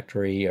Butter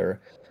Factory or,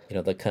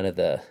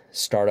 the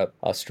Startup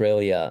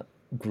Australia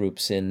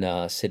groups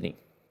in Sydney.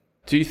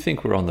 Do you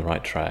think we're on the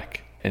right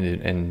track?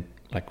 And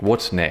like,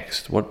 what's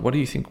next? What do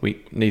you think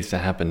needs to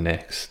happen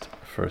next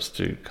for us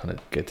to kind of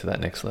get to that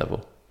next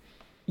level?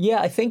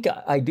 Yeah,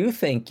 I do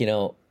think,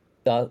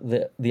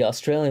 the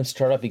Australian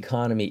startup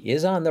economy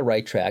is on the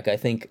right track. I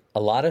think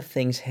a lot of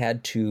things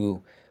had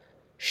to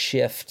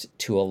shift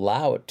to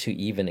allow it to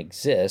even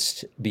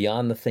exist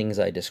beyond the things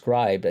I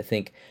described. I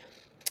think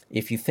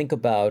if you think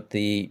about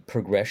the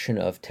progression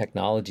of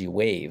technology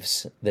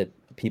waves that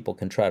people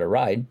can try to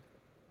ride,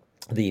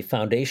 the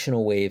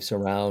foundational waves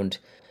around,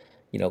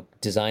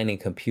 designing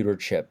computer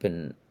chip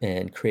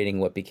and creating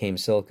what became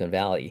Silicon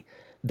Valley,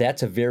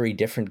 that's a very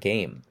different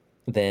game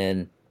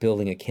than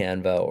building a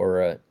Canva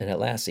or an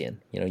Atlassian.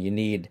 You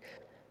need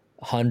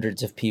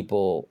hundreds of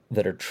people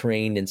that are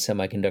trained in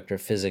semiconductor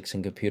physics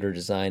and computer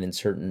design in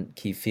certain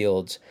key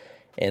fields,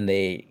 and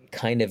they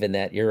kind of in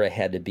that era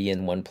had to be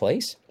in one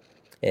place.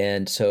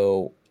 And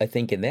so I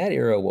think in that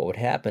era, what would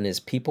happen is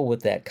people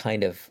with that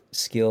kind of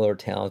skill or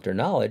talent or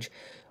knowledge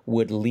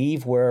would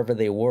leave wherever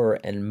they were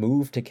and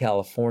move to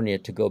California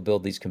to go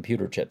build these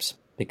computer chips,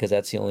 because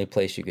that's the only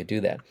place you could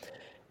do that.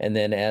 And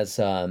then as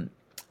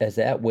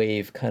that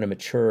wave kind of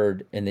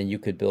matured, and then you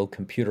could build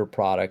computer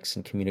products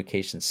and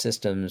communication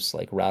systems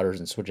like routers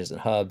and switches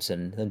and hubs,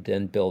 and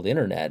then build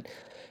internet,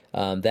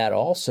 that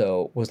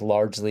also was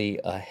largely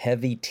a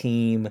heavy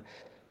team,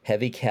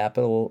 heavy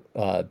capital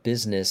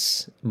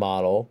business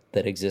model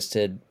that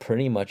existed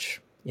pretty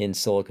much in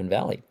Silicon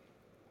Valley.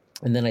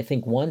 And then I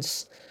think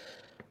once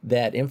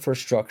that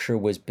infrastructure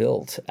was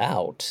built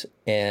out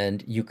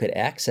and you could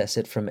access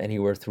it from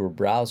anywhere through a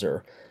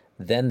browser,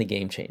 then the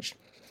game changed.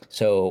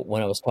 So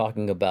when I was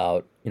talking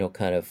about,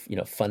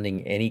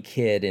 funding any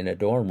kid in a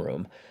dorm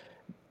room,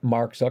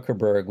 Mark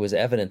Zuckerberg was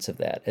evidence of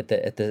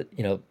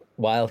that.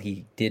 While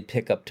he did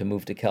pick up to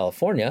move to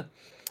California,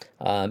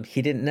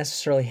 he didn't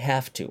necessarily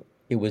have to.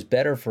 It was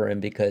better for him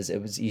because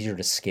it was easier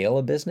to scale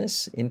a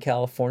business in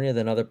California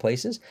than other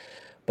places.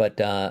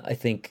 But I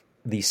think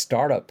the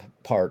startup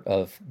part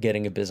of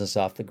getting a business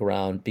off the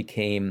ground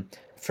became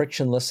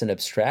frictionless and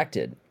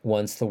abstracted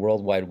once the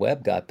World Wide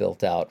Web got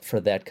built out for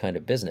that kind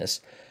of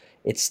business.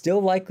 It's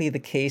still likely the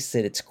case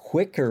that it's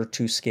quicker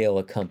to scale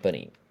a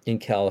company in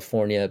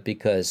California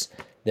because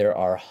there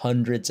are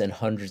hundreds and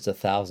hundreds of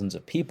thousands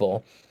of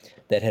people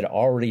that had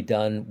already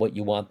done what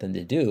you want them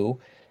to do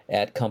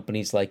at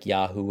companies like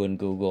Yahoo and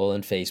Google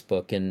and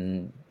Facebook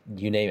and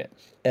you name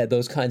it.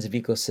 Those kinds of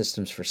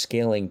ecosystems for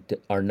scaling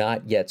are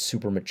not yet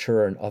super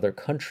mature in other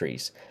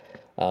countries.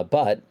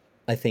 But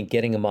I think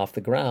getting them off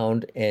the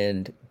ground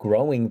and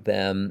growing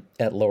them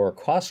at lower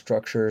cost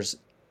structures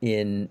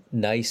in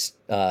nice,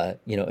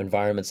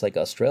 environments like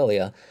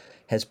Australia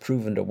has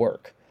proven to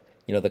work.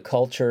 The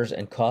cultures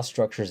and cost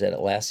structures at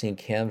Atlassian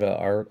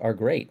Canva are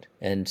great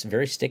and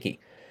very sticky.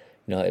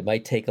 It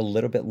might take a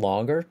little bit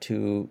longer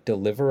to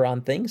deliver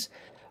on things,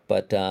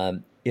 but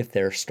if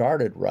they're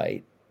started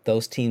right,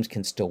 those teams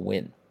can still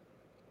win.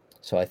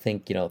 So I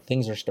think,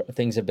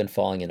 things have been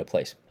falling into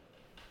place.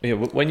 Yeah,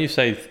 when you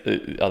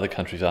say other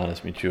countries aren't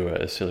as mature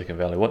as Silicon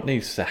Valley, what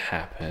needs to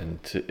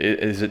happen?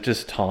 Is it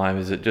just time?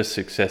 Is it just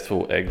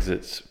successful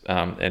exits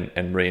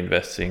and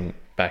reinvesting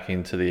back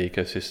into the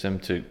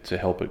ecosystem to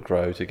help it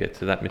grow to get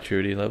to that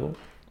maturity level?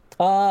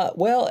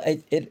 Well,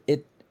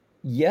 it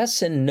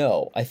yes and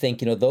no. I think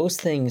those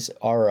things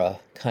are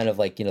kind of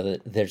like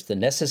there's the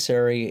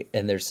necessary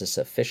and there's the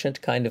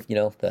sufficient kind of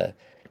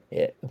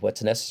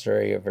what's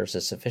necessary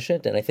versus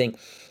sufficient, and I think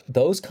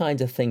those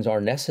kinds of things are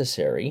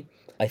necessary.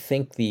 I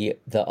think the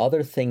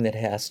other thing that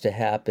has to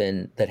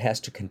happen, that has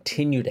to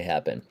continue to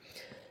happen,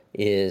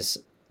 is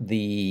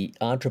the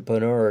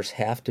entrepreneurs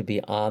have to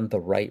be on the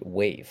right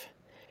wave,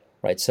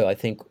 right? So I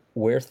think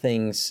where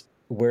things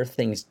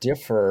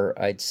differ,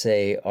 I'd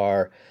say,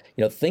 are,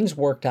 things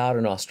worked out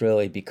in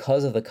Australia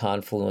because of the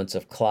confluence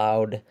of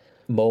cloud,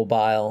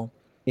 mobile,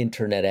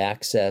 internet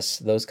access,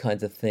 those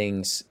kinds of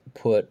things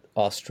put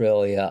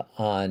Australia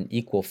on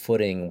equal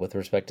footing with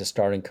respect to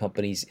starting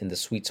companies in the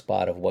sweet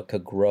spot of what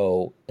could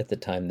grow at the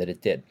time that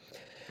it did.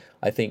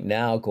 I think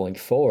now going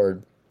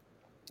forward,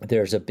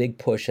 there's a big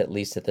push, at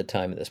least at the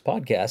time of this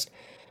podcast,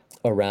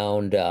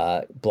 around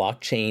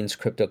blockchains,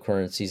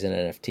 cryptocurrencies, and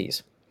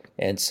NFTs.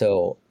 And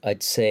so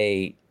I'd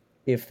say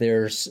if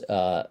there's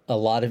a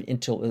lot of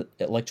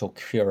intellectual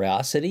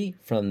curiosity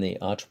from the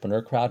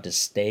entrepreneur crowd to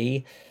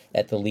stay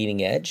at the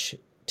leading edge,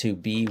 to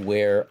be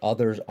where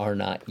others are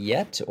not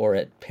yet, or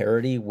at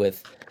parity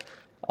with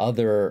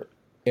other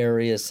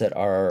areas that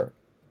are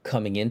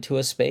coming into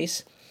a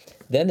space,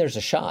 then there's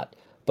a shot.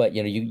 But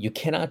you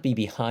cannot be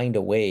behind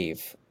a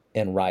wave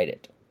and ride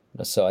it.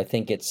 So I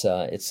think it's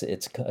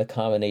a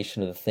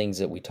combination of the things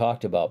that we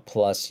talked about,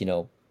 plus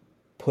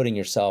putting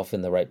yourself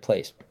in the right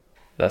place.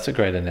 That's a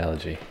great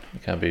analogy. You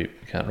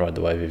can't ride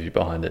the wave if you're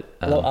behind it.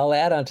 Well, I'll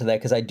add on to that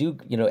because I do,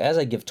 as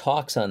I give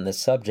talks on this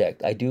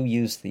subject, I do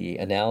use the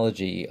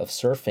analogy of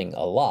surfing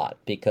a lot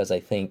because I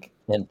think,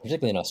 and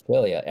particularly in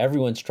Australia,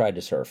 everyone's tried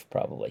to surf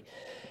probably.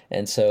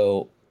 And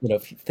so,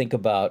 if you think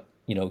about,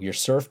 your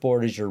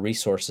surfboard is your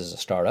resource as a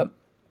startup,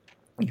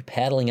 you're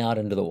paddling out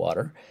into the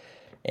water,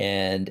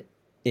 and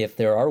if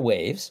there are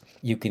waves,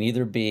 you can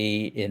either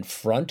be in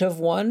front of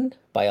one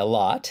by a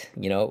lot,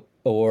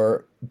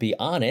 or be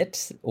on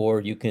it,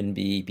 or you can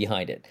be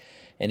behind it.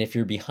 And if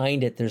you're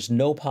behind it, there's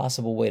no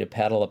possible way to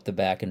paddle up the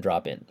back and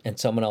drop in, and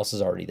someone else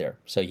is already there.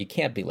 So you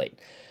can't be late.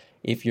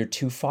 If you're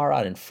too far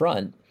out in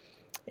front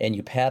and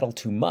you paddle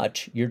too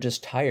much, you're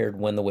just tired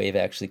when the wave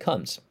actually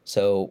comes.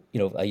 So,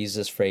 I use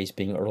this phrase,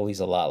 being early is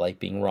a lot like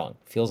being wrong,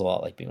 feels a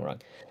lot like being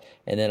wrong.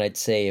 And then I'd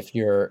say if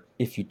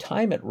you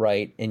time it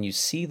right and you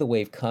see the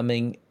wave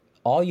coming,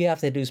 all you have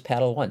to do is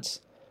paddle once.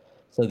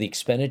 So the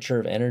expenditure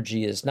of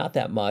energy is not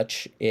that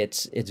much.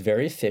 It's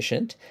very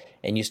efficient,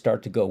 and you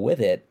start to go with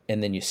it,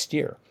 and then you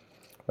steer,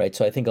 right?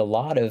 So I think a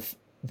lot of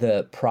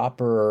the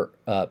proper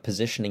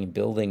positioning and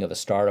building of a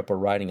startup or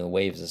riding the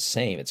waves is the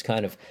same. It's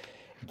kind of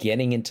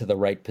getting into the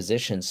right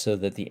position so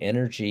that the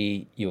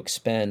energy you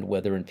expend,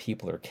 whether in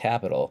people or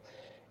capital,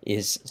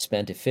 is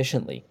spent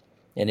efficiently.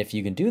 And if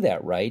you can do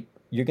that right,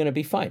 you're going to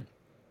be fine.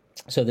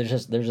 So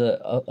there's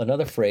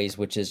another phrase,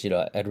 which is,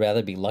 I'd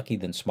rather be lucky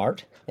than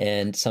smart.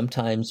 And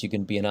sometimes you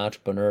can be an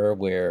entrepreneur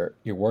where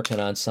you're working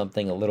on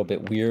something a little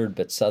bit weird,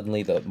 but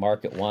suddenly the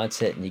market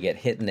wants it and you get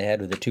hit in the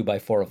head with a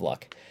 2x4 of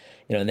luck.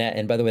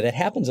 And by the way, that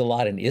happens a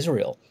lot in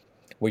Israel,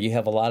 where you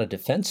have a lot of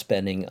defense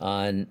spending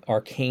on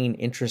arcane,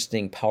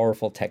 interesting,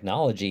 powerful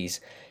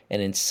technologies,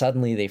 and then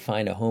suddenly they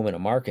find a home in a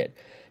market.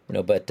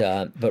 But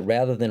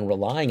rather than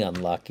relying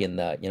on luck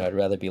I'd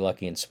rather be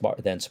lucky and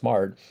smart than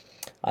smart.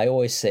 I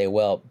always say,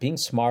 well, being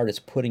smart is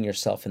putting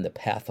yourself in the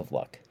path of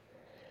luck.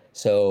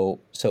 So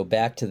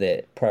back to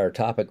the prior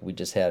topic we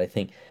just had, I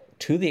think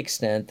to the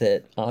extent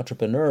that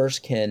entrepreneurs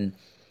can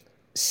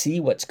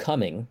see what's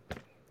coming,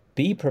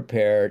 be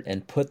prepared,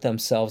 and put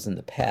themselves in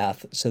the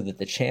path so that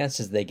the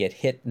chances they get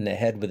hit in the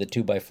head with a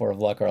 2x4 of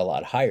luck are a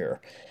lot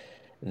higher,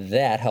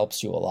 that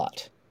helps you a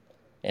lot.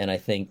 And I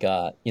think,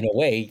 in a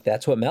way,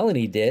 that's what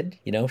Melanie did.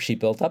 She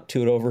built up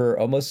to it over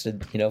almost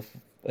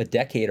a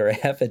decade or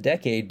half a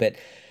decade, but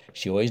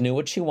she always knew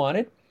what she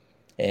wanted,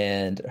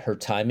 and her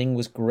timing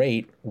was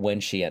great when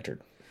she entered.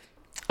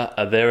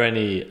 Are there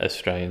any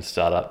Australian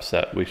startups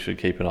that we should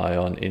keep an eye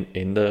on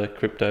in the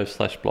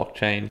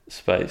crypto/blockchain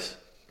space?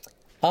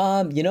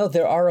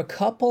 There are a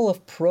couple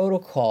of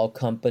protocol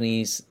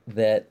companies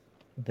that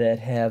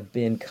have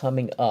been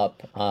coming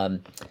up.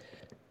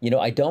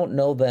 I don't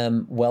know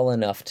them well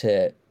enough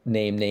to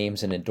name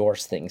names and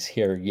endorse things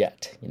here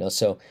yet.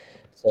 So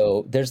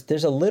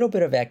there's a little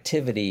bit of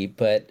activity,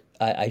 but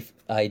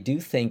I do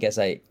think, as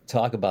I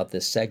talk about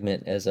this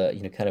segment as a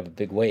kind of a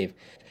big wave,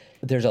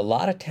 there's a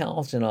lot of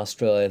talent in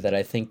Australia that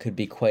I think could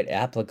be quite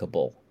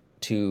applicable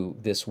to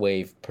this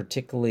wave,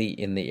 particularly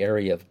in the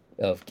area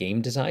of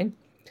game design.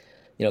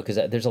 Because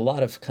there's a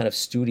lot of kind of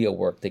studio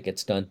work that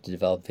gets done to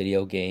develop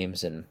video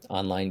games and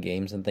online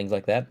games and things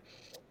like that.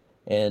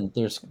 And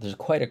there's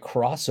quite a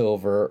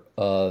crossover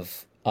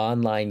of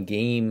online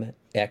game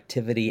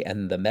activity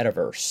and the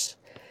metaverse.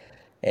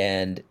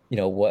 And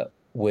what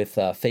with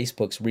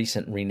Facebook's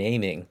recent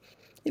renaming,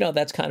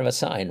 that's kind of a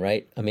sign,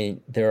 right? I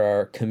mean, there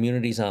are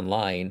communities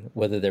online,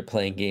 whether they're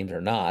playing games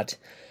or not.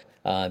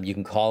 You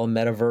can call them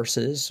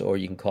metaverses, or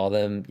you can call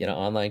them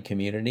online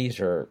communities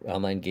or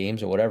online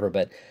games or whatever.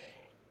 But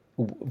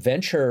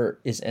venture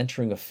is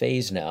entering a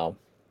phase now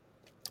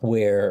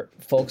where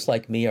folks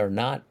like me are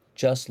not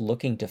just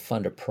looking to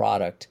fund a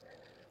product.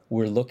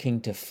 We're looking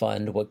to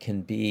fund what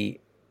can be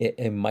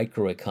a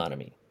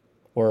microeconomy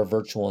or a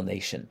virtual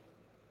nation.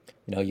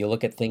 You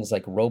look at things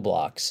like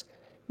Roblox.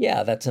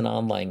 Yeah, that's an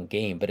online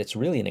game, but it's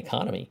really an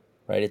economy,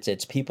 right?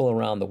 It's people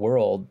around the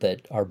world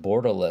that are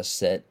borderless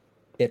that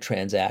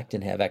transact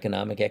and have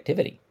economic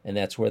activity, and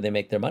that's where they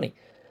make their money.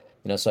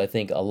 So I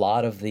think a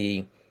lot of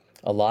the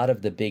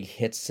big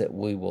hits that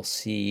we will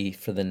see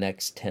for the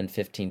next 10,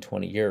 15,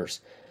 20 years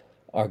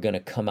are going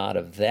to come out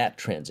of that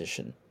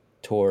transition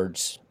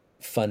towards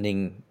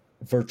funding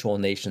virtual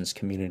nations,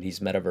 communities,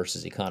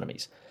 metaverses,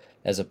 economies,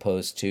 as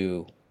opposed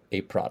to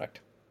a product.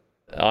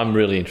 I'm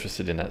really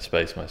interested in that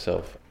space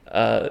myself.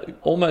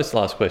 Almost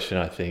last question,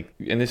 I think,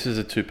 and this is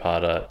a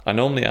two-parter. I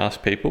normally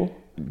ask people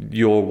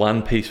your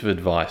one piece of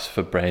advice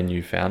for brand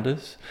new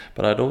founders,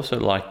 but I'd also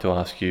like to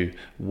ask you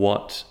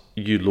what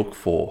you look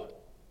for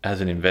as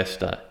an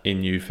investor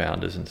in new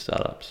founders and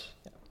startups.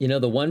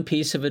 The one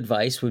piece of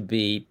advice would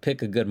be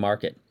pick a good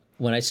market.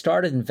 When I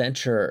started in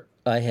venture,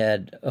 I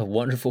had a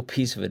wonderful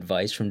piece of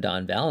advice from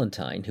Don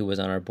Valentine, who was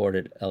on our board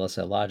at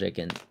LSI Logic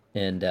and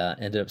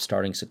ended up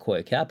starting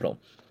Sequoia Capital.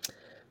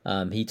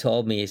 He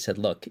told me, he said,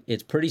 look,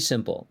 it's pretty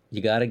simple.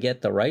 You got to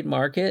get the right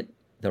market,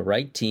 the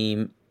right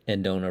team,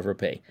 and don't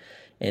overpay.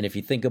 And if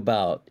you think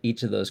about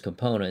each of those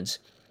components,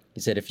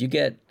 he said, if you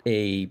get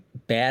a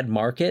bad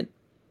market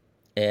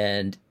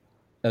and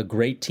a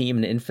great team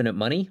and infinite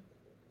money,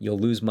 you'll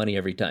lose money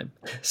every time.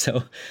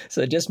 So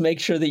just make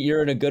sure that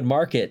you're in a good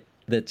market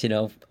that's,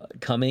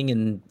 coming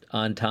and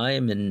on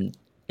time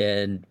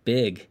and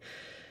big.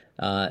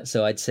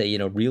 So I'd say,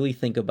 really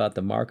think about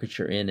the market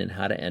you're in and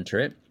how to enter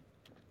it.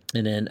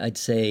 And then I'd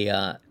say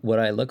what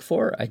I look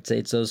for, I'd say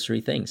it's those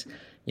three things.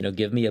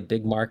 Give me a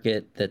big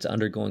market that's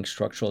undergoing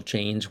structural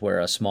change where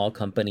a small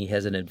company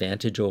has an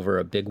advantage over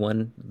a big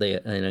one,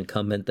 an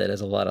incumbent that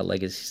has a lot of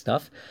legacy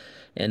stuff.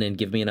 And then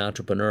give me an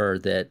entrepreneur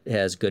that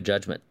has good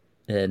judgment.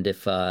 And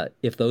if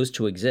those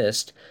two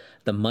exist,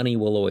 the money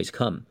will always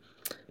come.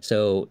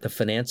 So the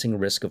financing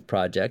risk of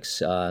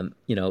projects,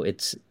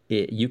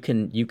 you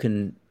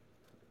can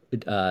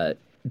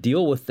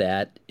deal with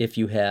that if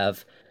you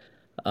have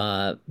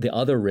the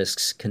other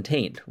risks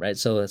contained, right?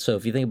 So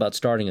if you think about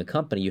starting a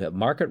company, you have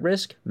market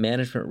risk,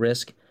 management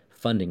risk,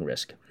 funding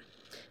risk.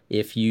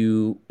 If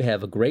you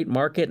have a great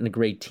market and a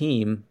great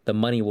team, the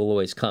money will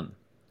always come,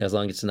 as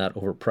long as it's not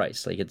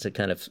overpriced. Like it's a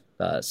kind of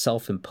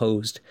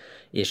self-imposed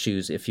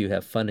issues if you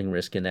have funding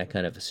risk in that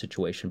kind of a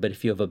situation. But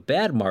if you have a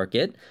bad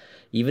market,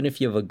 even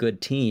if you have a good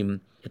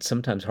team, it's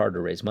sometimes hard to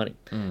raise money,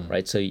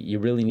 right? So you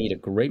really need a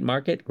great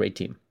market, great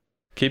team.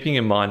 Keeping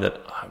in mind that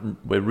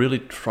we're really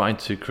trying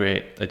to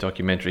create a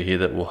documentary here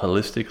that will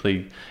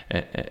holistically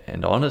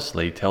and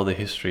honestly tell the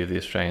history of the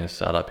Australian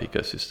startup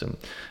ecosystem.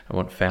 I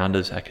want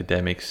founders,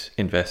 academics,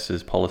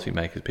 investors,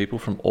 policymakers, people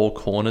from all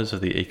corners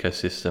of the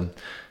ecosystem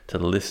to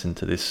listen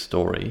to this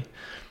story.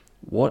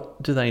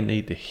 What do they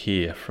need to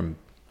hear from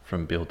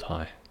Bill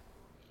Tai?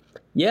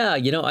 Yeah,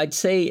 I'd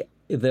say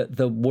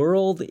the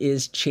world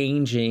is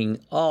changing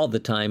all the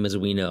time, as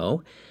we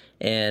know.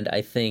 And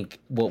I think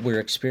what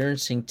we're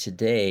experiencing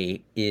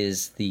today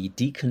is the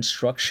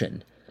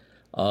deconstruction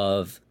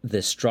of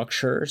the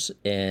structures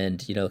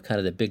and, kind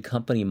of the big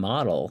company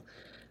model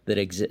that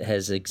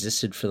has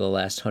existed for the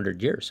last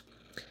 100 years.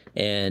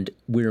 And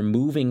we're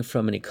moving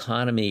from an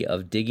economy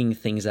of digging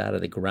things out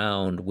of the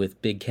ground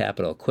with big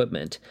capital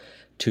equipment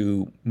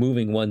to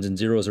moving ones and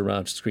zeros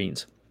around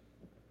screens.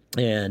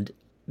 And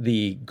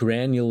the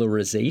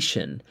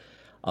granularization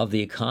of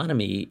the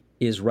economy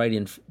is right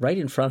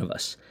in front of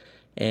us.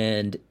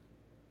 And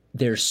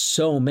there's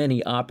so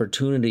many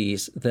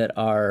opportunities that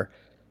are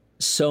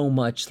so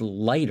much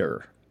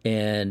lighter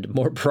and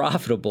more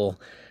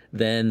profitable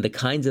than the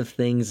kinds of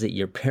things that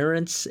your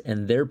parents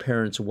and their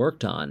parents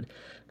worked on,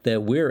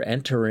 that we're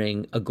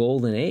entering a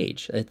golden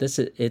age.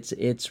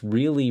 It's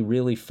really,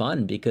 really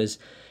fun because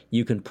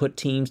you can put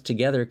teams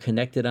together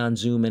connected on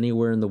Zoom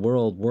anywhere in the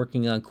world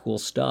working on cool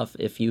stuff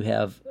if you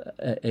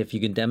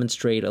can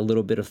demonstrate a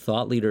little bit of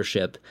thought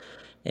leadership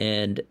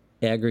and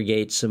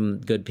aggregate some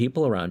good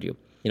people around you.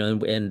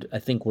 And I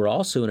think we're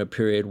also in a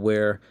period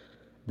where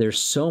there's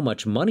so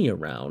much money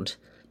around.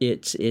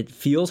 It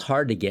feels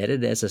hard to get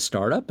it as a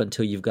startup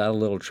until you've got a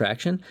little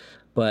traction,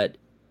 but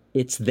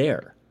it's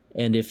there.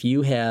 And if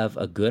you have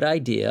a good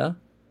idea,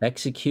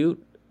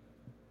 execute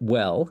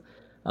well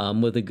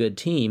with a good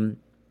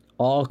team,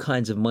 all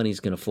kinds of money is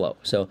going to flow.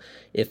 So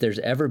if there's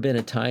ever been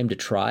a time to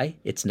try,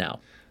 it's now.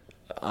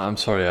 I'm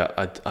sorry,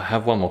 I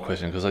have one more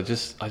question because I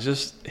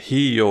just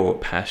hear your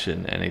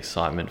passion and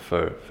excitement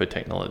for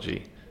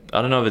technology.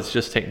 I don't know if it's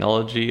just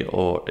technology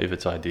or if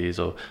it's ideas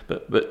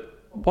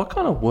but what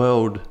kind of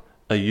world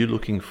are you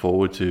looking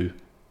forward to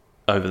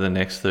over the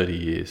next 30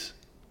 years?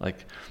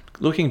 Like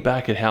looking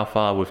back at how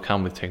far we've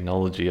come with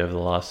technology over the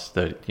last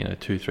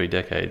 2-3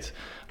 decades,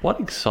 what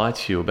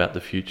excites you about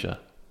the future?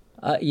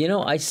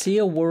 I see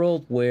a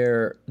world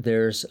where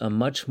there's a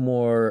much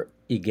more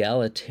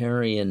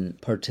egalitarian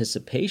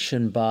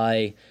participation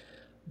by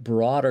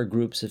broader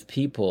groups of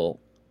people,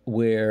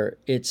 where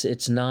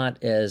it's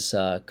not as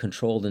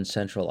controlled and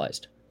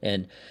centralized.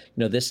 And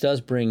this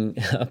does bring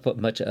up a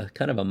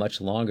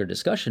much longer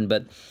discussion.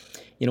 But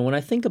when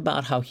I think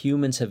about how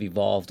humans have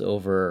evolved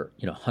over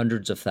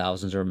hundreds of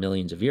thousands or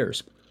millions of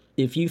years,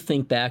 if you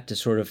think back to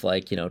sort of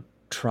like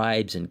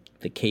tribes in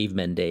the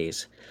cavemen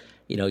days,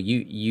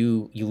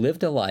 you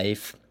lived a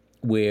life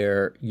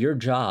where your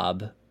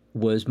job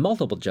was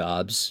multiple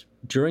jobs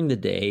during the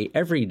day,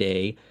 every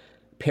day,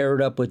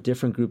 paired up with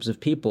different groups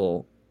of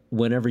people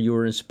whenever you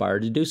were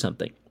inspired to do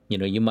something.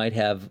 You might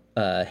have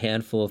a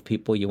handful of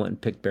people you went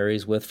and picked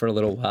berries with for a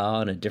little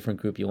while, and a different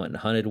group you went and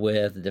hunted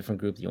with, a different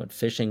group you went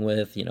fishing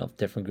with,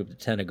 different group that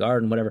tended a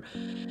garden, whatever.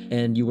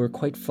 And you were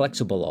quite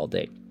flexible all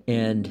day.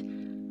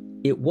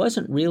 And it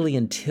wasn't really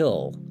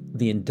until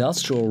the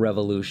Industrial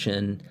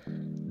Revolution,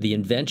 the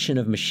invention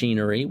of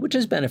machinery, which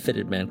has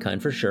benefited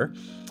mankind for sure,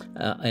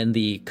 and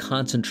the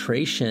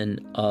concentration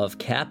of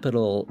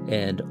capital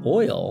and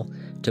oil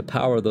to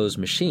power those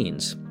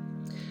machines,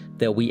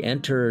 that we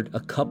entered a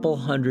couple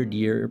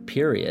 100-year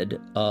period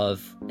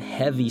of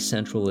heavy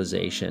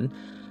centralization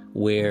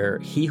where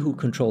he who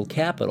controlled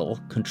capital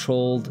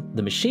controlled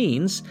the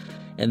machines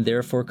and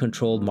therefore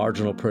controlled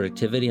marginal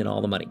productivity and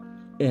all the money.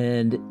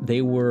 And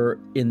they were,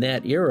 in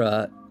that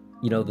era,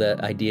 the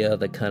idea of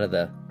the kind of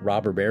the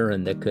robber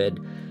baron that could,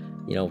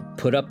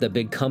 put up the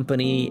big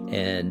company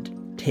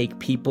and take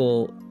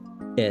people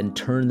and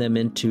turn them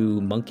into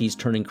monkeys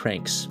turning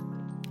cranks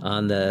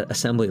on the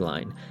assembly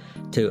line,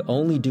 to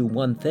only do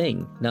one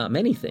thing, not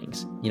many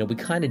things. We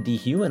kind of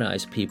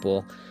dehumanize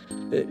people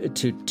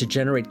to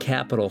generate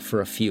capital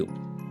for a few.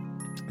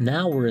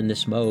 Now we're in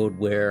this mode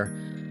where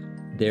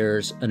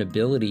there's an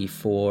ability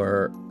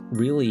for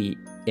really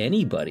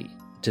anybody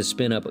to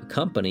spin up a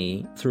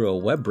company through a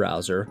web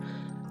browser,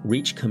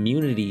 reach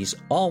communities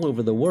all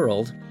over the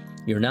world.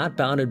 You're not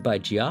bounded by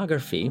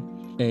geography,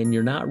 and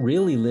you're not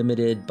really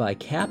limited by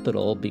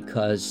capital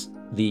because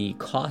the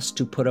cost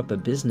to put up a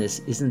business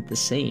isn't the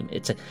same.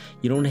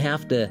 You don't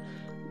have to,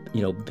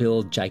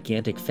 build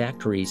gigantic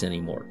factories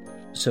anymore.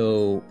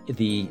 So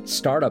the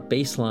startup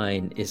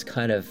baseline is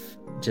kind of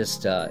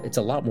just, it's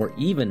a lot more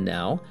even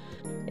now.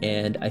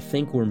 And I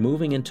think we're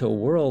moving into a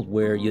world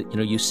where,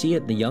 you see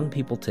it, the young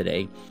people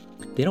today,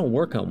 they don't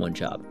work on one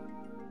job.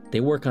 They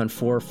work on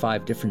 4 or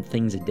 5 different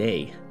things a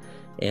day.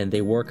 And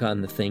they work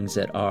on the things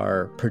that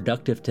are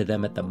productive to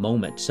them at the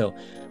moment. So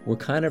we're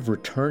kind of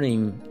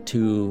returning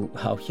to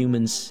how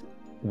humans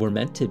were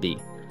meant to be.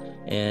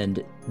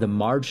 And the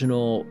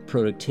marginal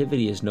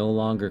productivity is no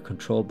longer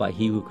controlled by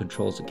he who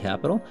controls the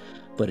capital,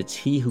 but it's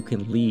he who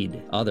can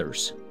lead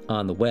others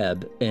on the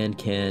web and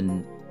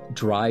can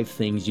drive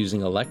things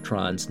using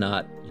electrons,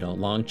 not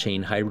long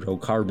chain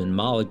hydrocarbon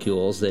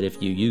molecules that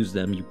if you use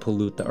them, you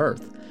pollute the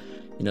earth.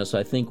 So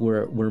I think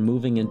we're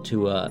moving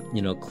into a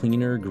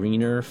cleaner,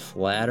 greener,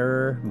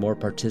 flatter, more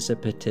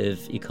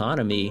participative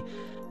economy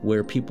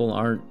where people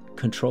aren't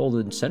controlled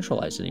and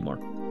centralized anymore.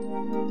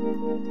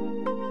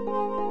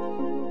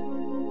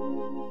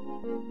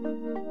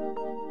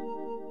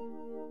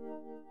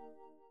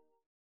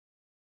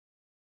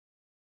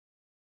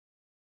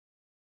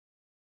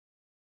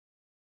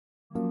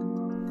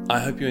 I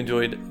hope you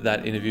enjoyed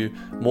that interview.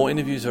 More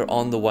interviews are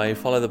on the way.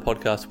 Follow the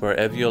podcast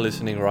wherever you're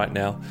listening right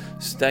now.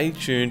 Stay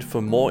tuned for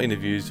more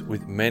interviews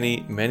with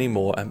many, many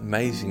more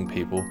amazing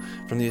people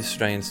from the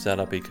Australian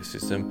startup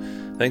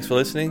ecosystem. Thanks for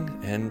listening,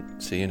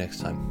 and see you next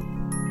time.